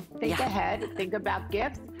think ahead, think about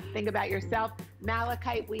gifts, think about yourself.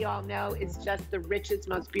 Malachite, we all know, is just the richest,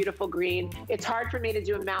 most beautiful green. It's hard for me to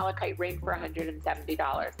do a malachite ring for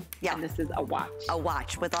 $170. Yeah. And this is a watch. A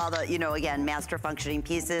watch with all the, you know, again, master functioning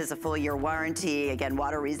pieces, a full year warranty, again,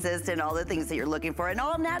 water resistant, all the things that you're looking for, and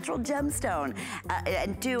all natural gemstone.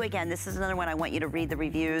 And again, this is another one I want you to read the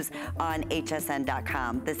reviews on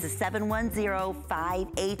hsn.com. This is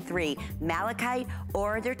 710583, malachite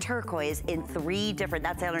or their turquoise in 3 different,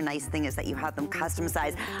 that's the other nice thing is that you have them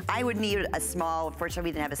customized. I would need a small, fortunately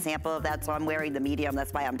we didn't have a sample of that, so I'm wearing the medium.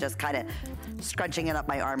 That's why I'm just kind of scrunching it up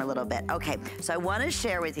my arm a little bit. Okay, so I want to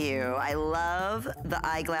share with you, I love the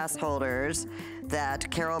eyeglass holders that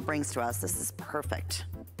Carol brings to us. This is perfect.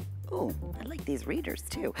 Oh, I like these readers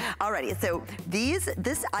too. Alrighty, so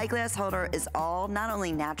this eyeglass holder is all not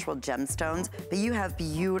only natural gemstones, but you have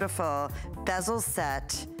beautiful bezel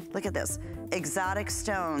set. Look at this, exotic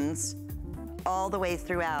stones all the way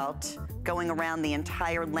throughout, going around the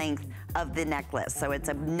entire length of the necklace. So it's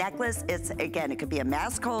a necklace, again, it could be a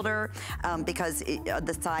mask holder because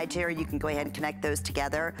the side here, you can go ahead and connect those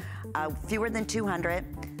together. Fewer than 200.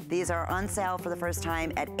 These are on sale for the first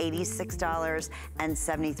time at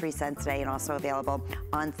 $86.73 today and also available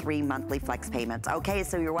on 3 monthly flex payments. Okay,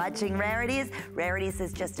 so you're watching Rarities. Rarities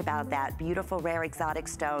is just about that. Beautiful, rare, exotic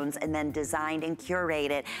stones and then designed and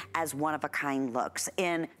curated as one-of-a-kind looks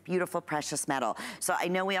in beautiful, precious metal. So I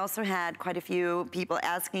know we also had quite a few people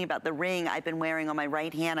asking about the ring I've been wearing on my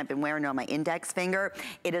right hand. I've been wearing it on my index finger.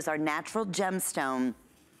 It is our natural gemstone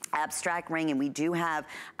abstract ring, and we do have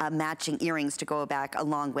matching earrings to go back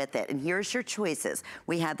along with it. And here's your choices.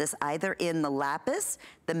 We have this either in the lapis,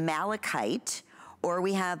 the malachite, or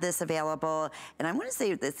we have this available, and I want to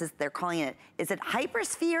say this is, they're calling it, is it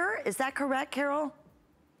hypersphere? Is that correct, Carol?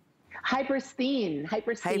 Hypersthene.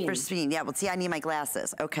 Hypersthene, yeah, well see, I need my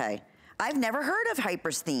glasses. Okay. I've never heard of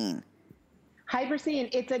hypersthene. Hypersthene,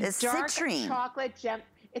 it's a dark citrine. Chocolate gem.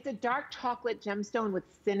 It's a dark chocolate gemstone with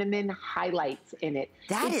cinnamon highlights in it.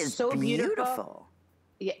 That is so beautiful.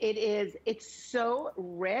 Yeah, it is. It's so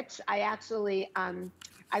rich. I actually,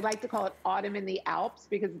 I like to call it autumn in the Alps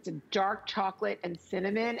because it's a dark chocolate and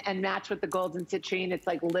cinnamon and matched with the golden citrine. It's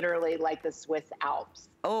like literally like the Swiss Alps.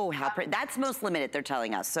 Oh, how pretty. That's most limited, they're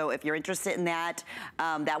telling us. So if you're interested in that,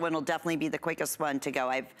 that one will definitely be the quickest one to go.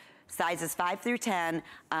 I've sizes 5 through 10,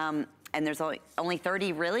 and there's only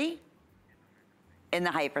 30, really? In the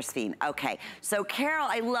hypersthene, okay. So Carol,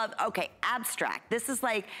 I love, okay, abstract. This is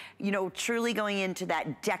like, you know, truly going into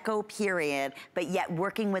that deco period, but yet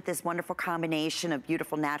working with this wonderful combination of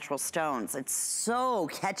beautiful natural stones. It's so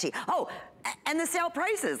catchy. Oh, and the sale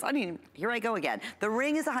prices. I mean, here I go again. The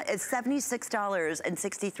ring is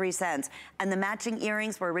 $76.63, and the matching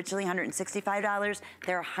earrings were originally $165.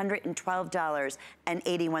 They're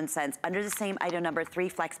 $112.81. Under the same item number, 3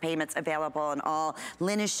 flex payments available on all.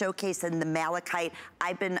 Lynn is showcasing the malachite.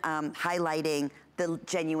 I've been highlighting the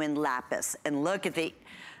genuine lapis, and look at the,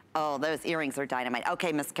 oh, those earrings are dynamite.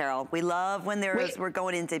 Okay, Miss Carol, we love when we're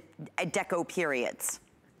going into deco periods.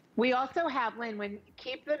 We also have, Lynn,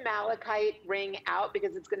 keep the malachite ring out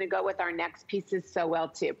because it's going to go with our next pieces so well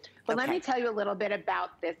too. But let me tell you a little bit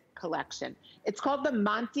about this collection. It's called the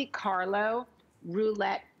Monte Carlo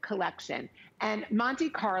Roulette Collection. And Monte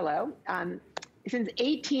Carlo, since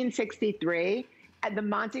 1863, the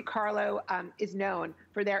Monte Carlo is known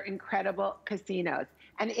for their incredible casinos.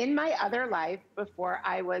 And in my other life, before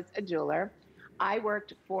I was a jeweler, I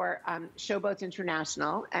worked for Showboats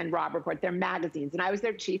International and Rob Report, their magazines, and I was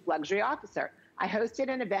their chief luxury officer. I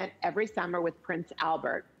hosted an event every summer with Prince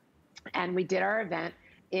Albert, and we did our event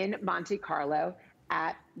in Monte Carlo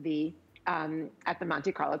at the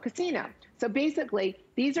Monte Carlo Casino. So basically,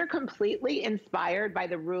 these are completely inspired by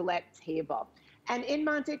the roulette table. And in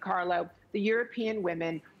Monte Carlo, the European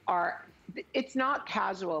women are, it's not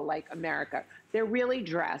casual like America. They're really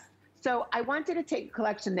dressed. So I wanted to take a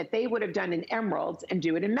collection that they would have done in emeralds and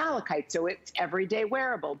do it in malachite. So it's everyday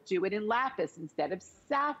wearable. Do it in lapis instead of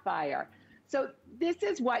sapphire. So this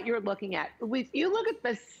is what you're looking at. If you look at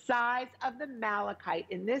the size of the malachite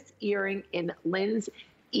in this earring in Lynn's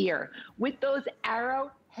ear with those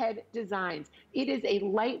arrowhead designs, it is a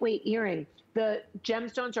lightweight earring. The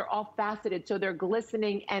gemstones are all faceted, so they're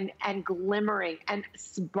glistening and glimmering and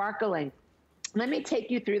sparkling. Let me take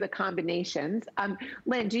you through the combinations.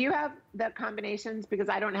 Lynn, do you have the combinations? Because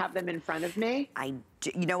I don't have them in front of me. I do.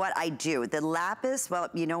 You know what? I do. The lapis, well,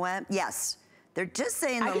 you know what? Yes. They're just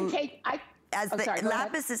saying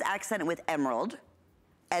lapis is accented with emerald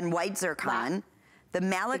and white zircon. The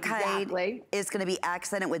malachite is going to be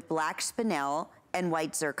accented with black spinel and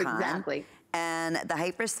white zircon. Exactly. And the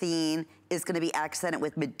hypersthene is going to be accented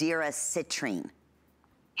with Madeira citrine.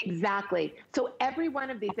 Exactly. So every one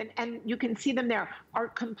of these, and you can see them there, are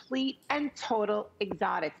complete and total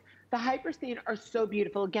exotics. The hypersthene are so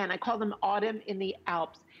beautiful. Again, I call them autumn in the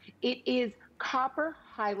Alps. It is copper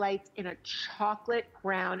highlights in a chocolate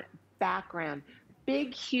brown background.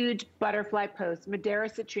 Big, huge butterfly posts, Madeira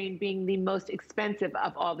citrine being the most expensive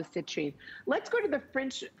of all the citrine. Let's go to the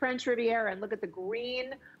French Riviera and look at the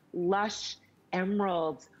green, lush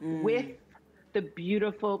emeralds with the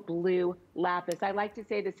beautiful blue lapis. I like to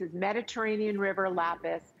say this is Mediterranean River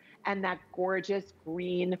lapis and that gorgeous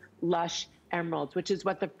green, lush emeralds, which is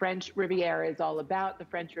what the French Riviera is all about. The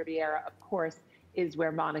French Riviera, of course, is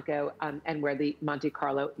where Monaco and where the Monte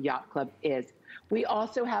Carlo Yacht Club is. We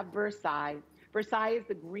also have Versailles. Versailles is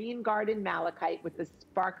the green garden malachite with the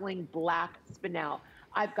sparkling black spinel.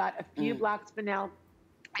 I've got a few black spinel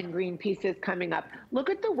and green pieces coming up. Look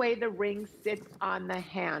at the way the ring sits on the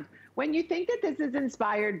hand. When you think that this is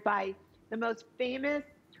inspired by the most famous,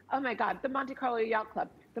 oh my God, the Monte Carlo Yacht Club,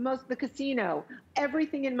 the casino,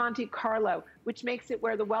 everything in Monte Carlo, which makes it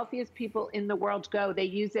where the wealthiest people in the world go. They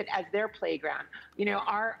use it as their playground. You know,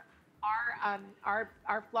 our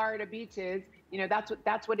Florida beaches, you know,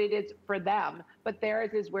 that's what it is for them. But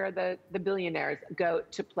theirs is where the billionaires go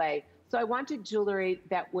to play. So I wanted jewelry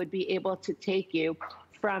that would be able to take you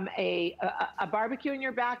from a barbecue in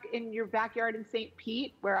your backyard in St.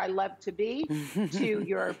 Pete, where I love to be,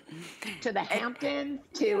 to the Hamptons,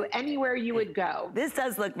 to anywhere you would go. This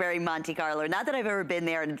does look very Monte Carlo. Not that I've ever been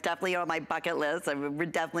there, and it's definitely on my bucket list. I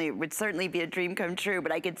would certainly be a dream come true.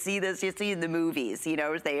 But I could see this, you see in the movies. You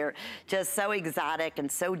know, they are just so exotic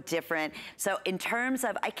and so different. So in terms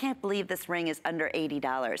of, I can't believe this ring is under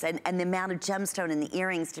 $80, and the amount of gemstone in the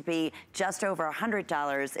earrings to be just over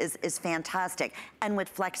 $100 is fantastic. And with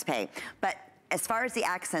FlexPay. But as far as the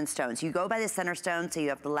accent stones, you go by the center stone, so you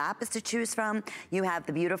have the lapis to choose from, you have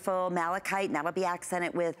the beautiful malachite, and that'll be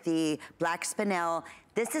accented with the black spinel.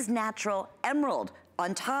 This is natural emerald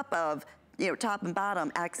on top of, you know, top and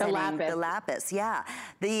bottom accenting the lapis. Yeah.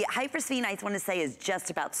 The hypersthene, I want to say, is just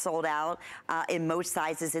about sold out in most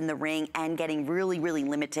sizes in the ring and getting really, really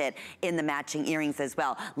limited in the matching earrings as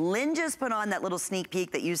well. Lynn just put on that little sneak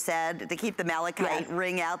peek that you said to keep the malachite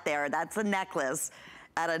ring out there. That's a necklace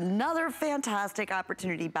at another fantastic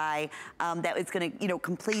opportunity buy that is going to, you know,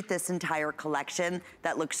 complete this entire collection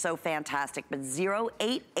that looks so fantastic. But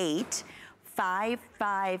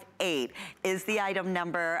 088558 is the item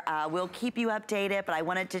number. We'll keep you updated, but I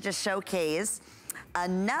wanted to just showcase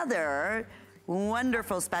another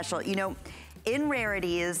wonderful special. You know, in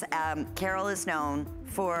Rarities, Carol is known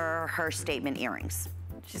for her statement earrings.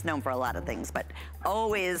 She's known for a lot of things, but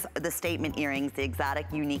always the statement earrings, the exotic,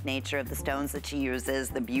 unique nature of the stones that she uses,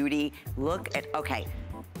 the beauty. Look at, okay.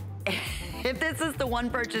 If this is the one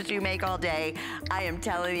purchase you make all day, I am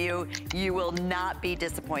telling you, you will not be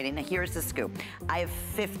disappointed. Now here's the scoop. I have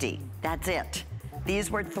 50, that's it.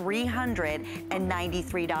 These were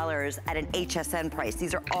 $393 at an HSN price.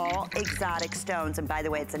 These are all exotic stones. And by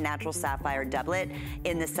the way, it's a natural sapphire doublet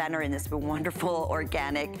in the center in this wonderful,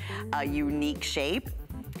 organic, unique shape.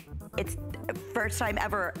 It's first time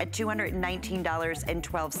ever at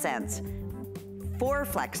 $219.12. 4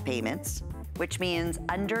 flex payments, which means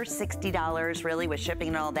under $60 really with shipping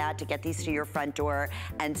and all that to get these to your front door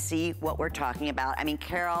and see what we're talking about. I mean,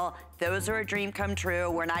 Carol, those are a dream come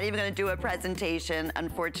true. We're not even gonna do a presentation,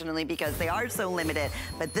 unfortunately, because they are so limited.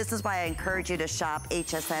 But this is why I encourage you to shop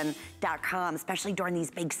hsn.com, especially during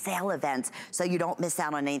these big sale events, so you don't miss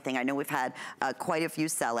out on anything. I know we've had quite a few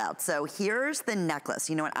sellouts. So here's the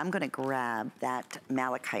necklace. You know what, I'm gonna grab that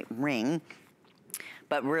malachite ring.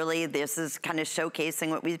 But really, this is kind of showcasing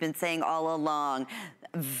what we've been saying all along.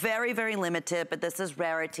 Very, very limited, but this is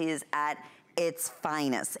Rarities at its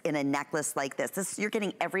finest in a necklace like this. You're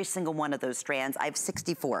getting every single one of those strands. I have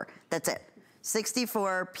 64, that's it.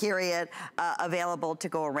 64, period, available to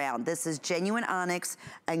go around. This is genuine onyx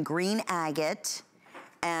and green agate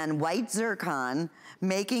and white zircon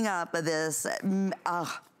making up this,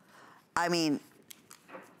 I mean,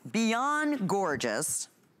 beyond gorgeous,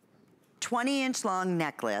 20-inch long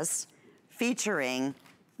necklace featuring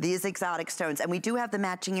these exotic stones. And we do have the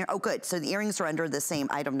matching ear. Oh, good. So the earrings are under the same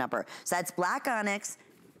item number. So that's black onyx,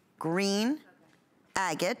 green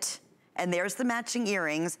agate, and there's the matching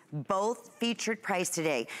earrings, both featured price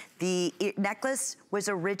today. The necklace was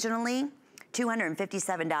originally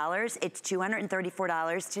 $257. It's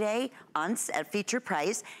 $234 today on feature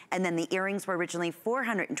price. And then the earrings were originally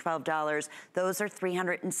 $412. Those are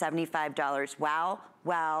 $375. Wow,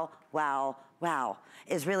 wow, wow, wow,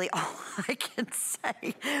 is really all I can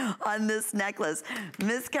say on this necklace.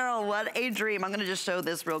 Miss Carol, what a dream. I'm gonna just show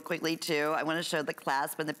this real quickly too. I wanna show the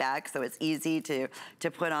clasp in the back so it's easy to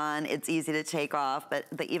put on, it's easy to take off, but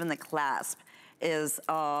even the clasp is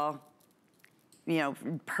you know,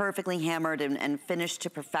 perfectly hammered and finished to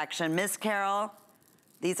perfection. Miss Carol,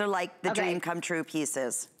 these are like the dream come true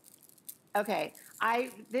pieces. Okay, I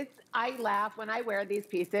laugh when I wear these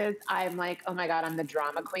pieces. I'm like, oh my God, I'm the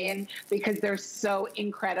drama queen because they're so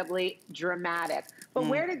incredibly dramatic. But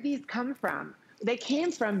where did these come from? They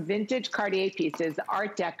came from vintage Cartier pieces,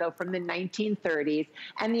 Art Deco from the 1930s,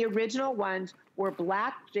 and the original ones were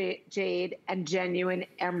black jade and genuine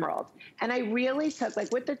emerald. And I really took,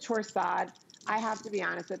 like with the torsade, I have to be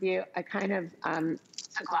honest with you, I kind of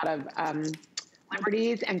took a lot of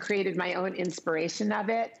liberties and created my own inspiration of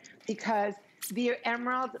it because the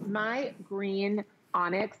emerald, my green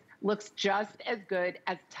onyx, looks just as good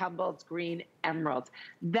as Tumble's green emerald.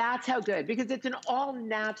 That's how good, because it's an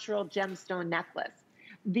all-natural gemstone necklace.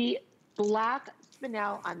 The black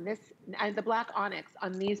spinel on this, and the black onyx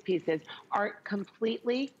on these pieces are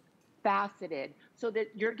completely faceted so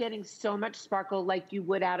that you're getting so much sparkle like you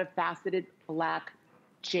would out of faceted black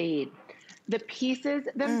jade. The pieces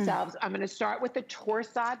themselves, I'm gonna start with the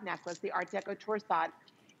torsade necklace, the Art Deco torsade.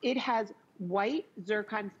 It has white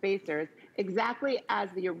zircon spacers, exactly as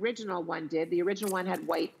the original one did. The original one had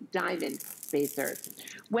white diamond spacers.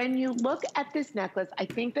 When you look at this necklace, I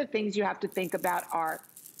think the things you have to think about are,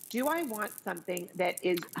 do I want something that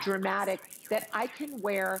is dramatic that I can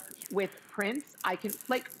wear with prints? I can,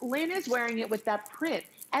 like Lynn is wearing it with that print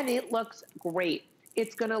and it looks great.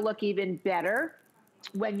 It's gonna look even better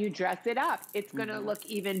when you dress it up. It's gonna look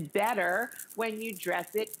even better when you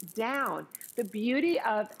dress it down. The beauty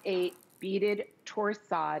of a beaded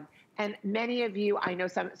torsade, and many of you, I know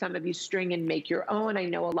some of you string and make your own. I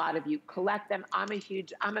know a lot of you collect them. I'm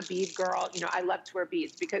a bead girl. You know, I love to wear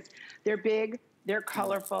beads because they're big, they're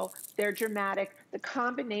colorful, they're dramatic. The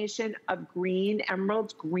combination of green,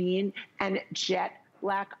 emerald green, and jet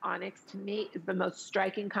black onyx to me is the most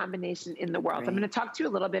striking combination in the world. I'm gonna talk to you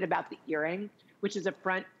a little bit about the earring, which is a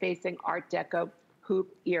front-facing Art Deco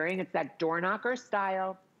hoop earring. It's that door knocker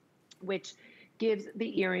style, which gives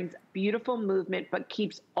the earrings beautiful movement, but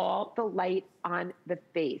keeps all the light on the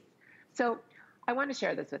face. So I want to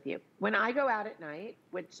share this with you. When I go out at night,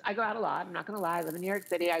 which I go out a lot, I'm not going to lie, I live in New York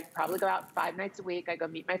City. I probably go out 5 nights a week. I go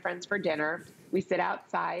meet my friends for dinner. We sit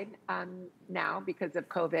outside now because of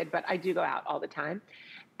COVID, but I do go out all the time.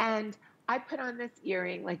 And I put on this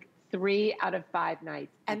earring like 3 out of 5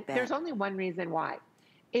 nights. And there's only one reason why.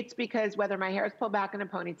 It's because whether my hair is pulled back in a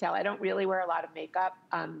ponytail, I don't really wear a lot of makeup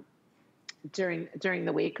during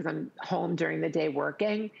the week because I'm home during the day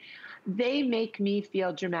working. They make me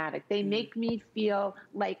feel dramatic. They make me feel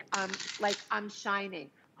like I'm shining.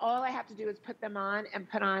 All I have to do is put them on and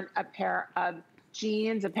put on a pair of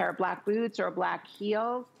jeans, a pair of black boots or black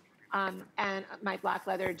heels, and my black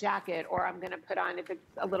leather jacket, or I'm gonna put on, if it's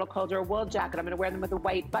a little colder, a wool jacket. I'm gonna wear them with a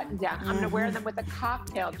white button down. I'm gonna wear them with a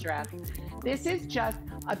cocktail dress. This is just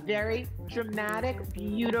a very dramatic,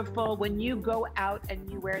 beautiful, when you go out and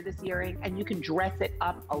you wear this earring, and you can dress it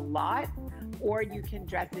up a lot, or you can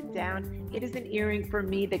dress it down. It is an earring for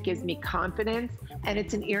me that gives me confidence, and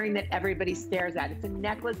it's an earring that everybody stares at. It's a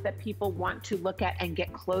necklace that people want to look at and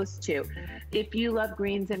get close to. If you love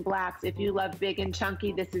greens and blacks, if you love big and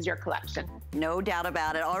chunky, this is your collection. No doubt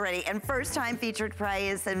about it already. And first time featured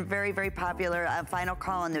price and very, very popular. Final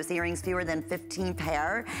call on those earrings, fewer than 15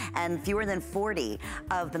 pair and fewer than 40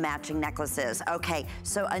 of the matching necklaces. Okay,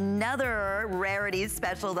 so another Rarities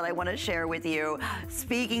special that I want to share with you.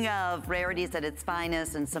 Speaking of Rarities at its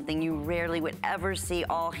finest and something you rarely would ever see,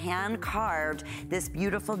 all hand carved, this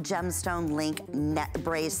beautiful gemstone link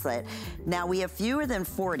bracelet. Now we have fewer than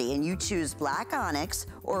 40, and you choose black onyx,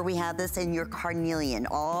 or we have this in your carnelian,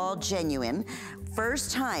 all genuine.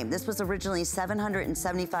 First time, this was originally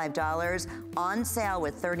 $775, on sale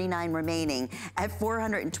with 39 remaining at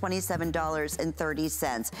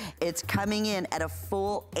 $427.30. It's coming in at a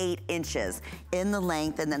full 8 inches in the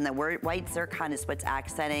length, and then the white zircon is what's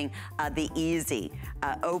accenting the easy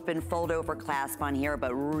open fold over clasp on here,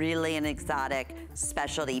 but really an exotic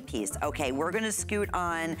specialty piece. Okay, we're gonna scoot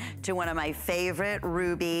on to one of my favorite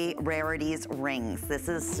ruby Rarities rings. This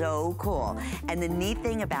is so cool. And the neat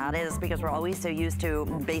thing about it is, because we're always so used to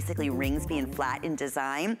basically rings being flat in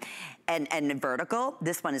design and vertical,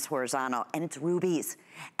 this one is horizontal, and it's rubies.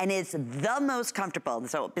 And it's the most comfortable.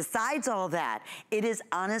 So besides all that, it is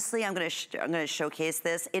honestly, I'm gonna showcase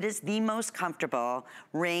this, it is the most comfortable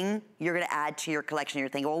ring you're gonna add to your collection. You're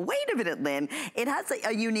thinking, well, wait a minute, Lynn, it has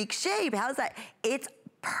a unique shape. How's that? It's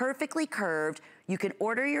perfectly curved. You can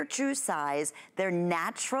order your true size. They're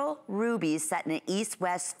natural rubies set in an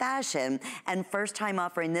east-west fashion, and first time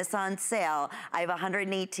offering this on sale. I have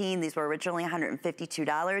 118. These were originally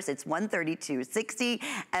 $152. It's $132.60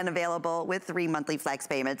 and available with 3 monthly flex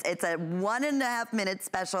payments. It's a 1.5 minute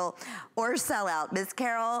special or sellout. Miss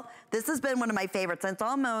Carol, this has been one of my favorites, and it's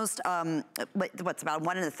almost, what's about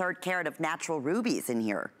 1 1/3 carat of natural rubies in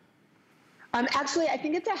here. Actually, I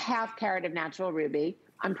think it's a 1/2 carat of natural ruby.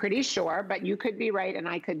 I'm pretty sure, but you could be right, and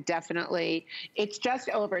I could definitely. It's just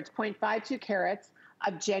over. It's 0.52 carats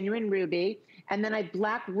of genuine ruby, and then I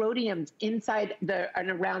black rhodiums inside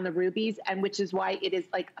and around the rubies, and which is why it is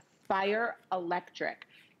like fire electric.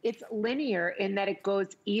 It's linear in that it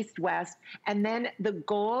goes east-west, and then the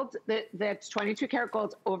gold, that's 22 karat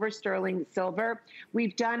gold over sterling silver.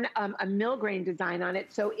 We've done a mill grain design on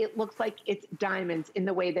it, so it looks like it's diamonds in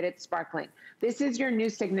the way that it's sparkling. This is your new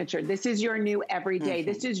signature. This is your new everyday.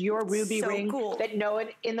 This is your ruby ring that no one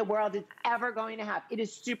in the world is ever going to have. It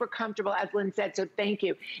is super comfortable, as Lynn said, so thank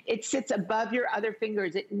you. It sits above your other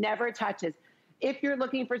fingers. It never touches. If you're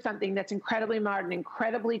looking for something that's incredibly modern,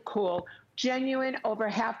 incredibly cool, genuine, over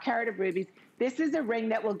 1/2 carat of rubies, this is a ring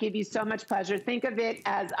that will give you so much pleasure. Think of it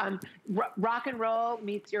as rock and roll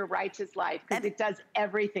meets your righteous life, because it does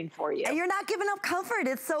everything for you. And you're not giving up comfort.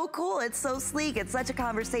 It's so cool. It's so sleek. It's such a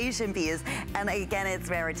conversation piece. And again, it's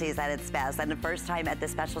Rarities at its best. And the first time at the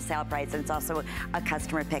special sale price. And it's also a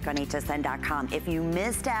customer pick on hsn.com. If you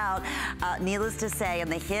missed out, needless to say,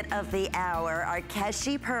 and the hit of the hour are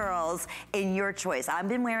Keshi pearls in your choice. I've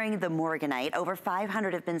been wearing the Morganite. Over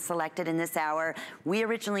 500 have been selected in this hour. We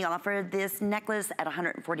originally offered this necklace at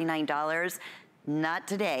 $149. Not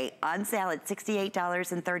today. On sale at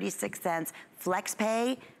 $68.36. Flex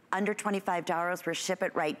pay under $25. We'll ship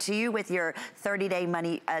it right to you with your 30-day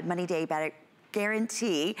money day back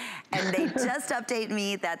guarantee. And they just update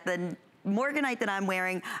me that the Morganite that I'm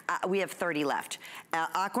wearing, we have 30 left.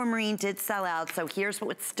 Aquamarine did sell out, so here's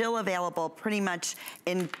what's still available pretty much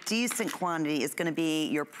in decent quantity is gonna be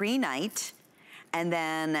your pre-night. And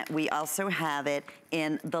then we also have it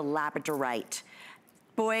in the labradorite.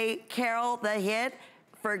 Boy, Carol, the hit,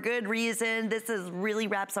 for good reason. This is really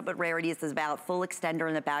wraps up what Rarities is about. Full extender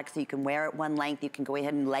in the back, so you can wear it one length. You can go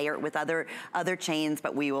ahead and layer it with other chains,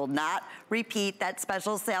 but we will not repeat that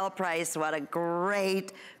special sale price. What a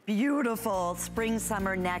great, beautiful spring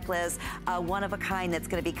summer necklace, one of a kind that's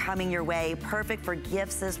gonna be coming your way. Perfect for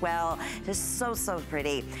gifts as well. Just so, so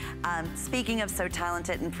pretty. Speaking of so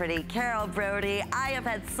talented and pretty, Carol, Brodie, I have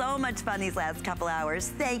had so much fun these last couple hours.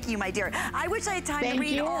 Thank you, my dear. I wish I had time to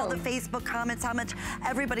read all the Facebook comments, how much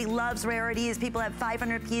everybody loves Rarities. People have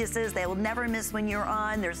 500 pieces. They will never miss when you're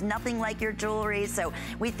on. There's nothing like your jewelry. So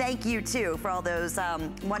we thank you too for all those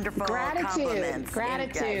wonderful compliments.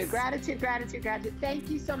 Gratitude. Thank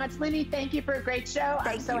you so much. much. Linny, thank you for a great show.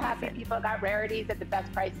 I'm so happy people got Rarities at the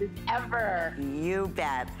best prices ever. You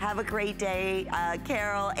bet. Have a great day,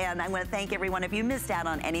 Carol. And I want to thank everyone. If you missed out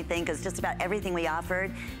on anything, because just about everything we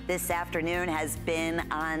offered this afternoon has been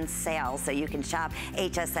on sale. So you can shop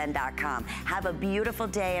hsn.com. Have a beautiful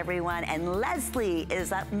day, everyone. And Leslie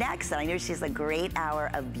is up next. And I know she's a great hour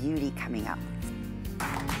of beauty coming up.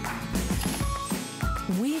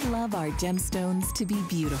 We love our gemstones to be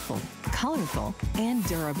beautiful, colorful, and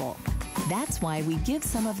durable. That's why we give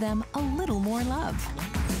some of them a little more love.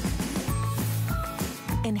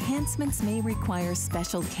 Enhancements may require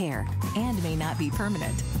special care and may not be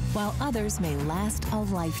permanent, while others may last a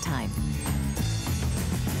lifetime.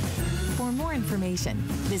 For more information,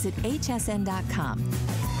 visit hsn.com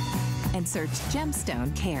and search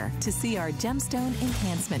Gemstone Care to see our gemstone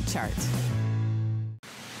enhancement chart.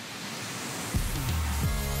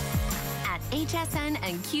 HSN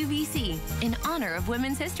and QVC, in honor of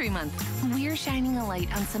Women's History Month, we're shining a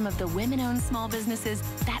light on some of the women-owned small businesses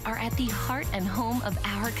that are at the heart and home of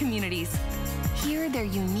our communities. Hear their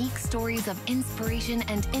unique stories of inspiration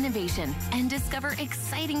and innovation, and discover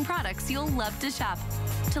exciting products you'll love to shop.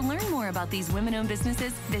 To learn more about these women-owned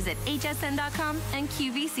businesses, visit hsn.com and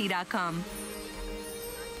qvc.com.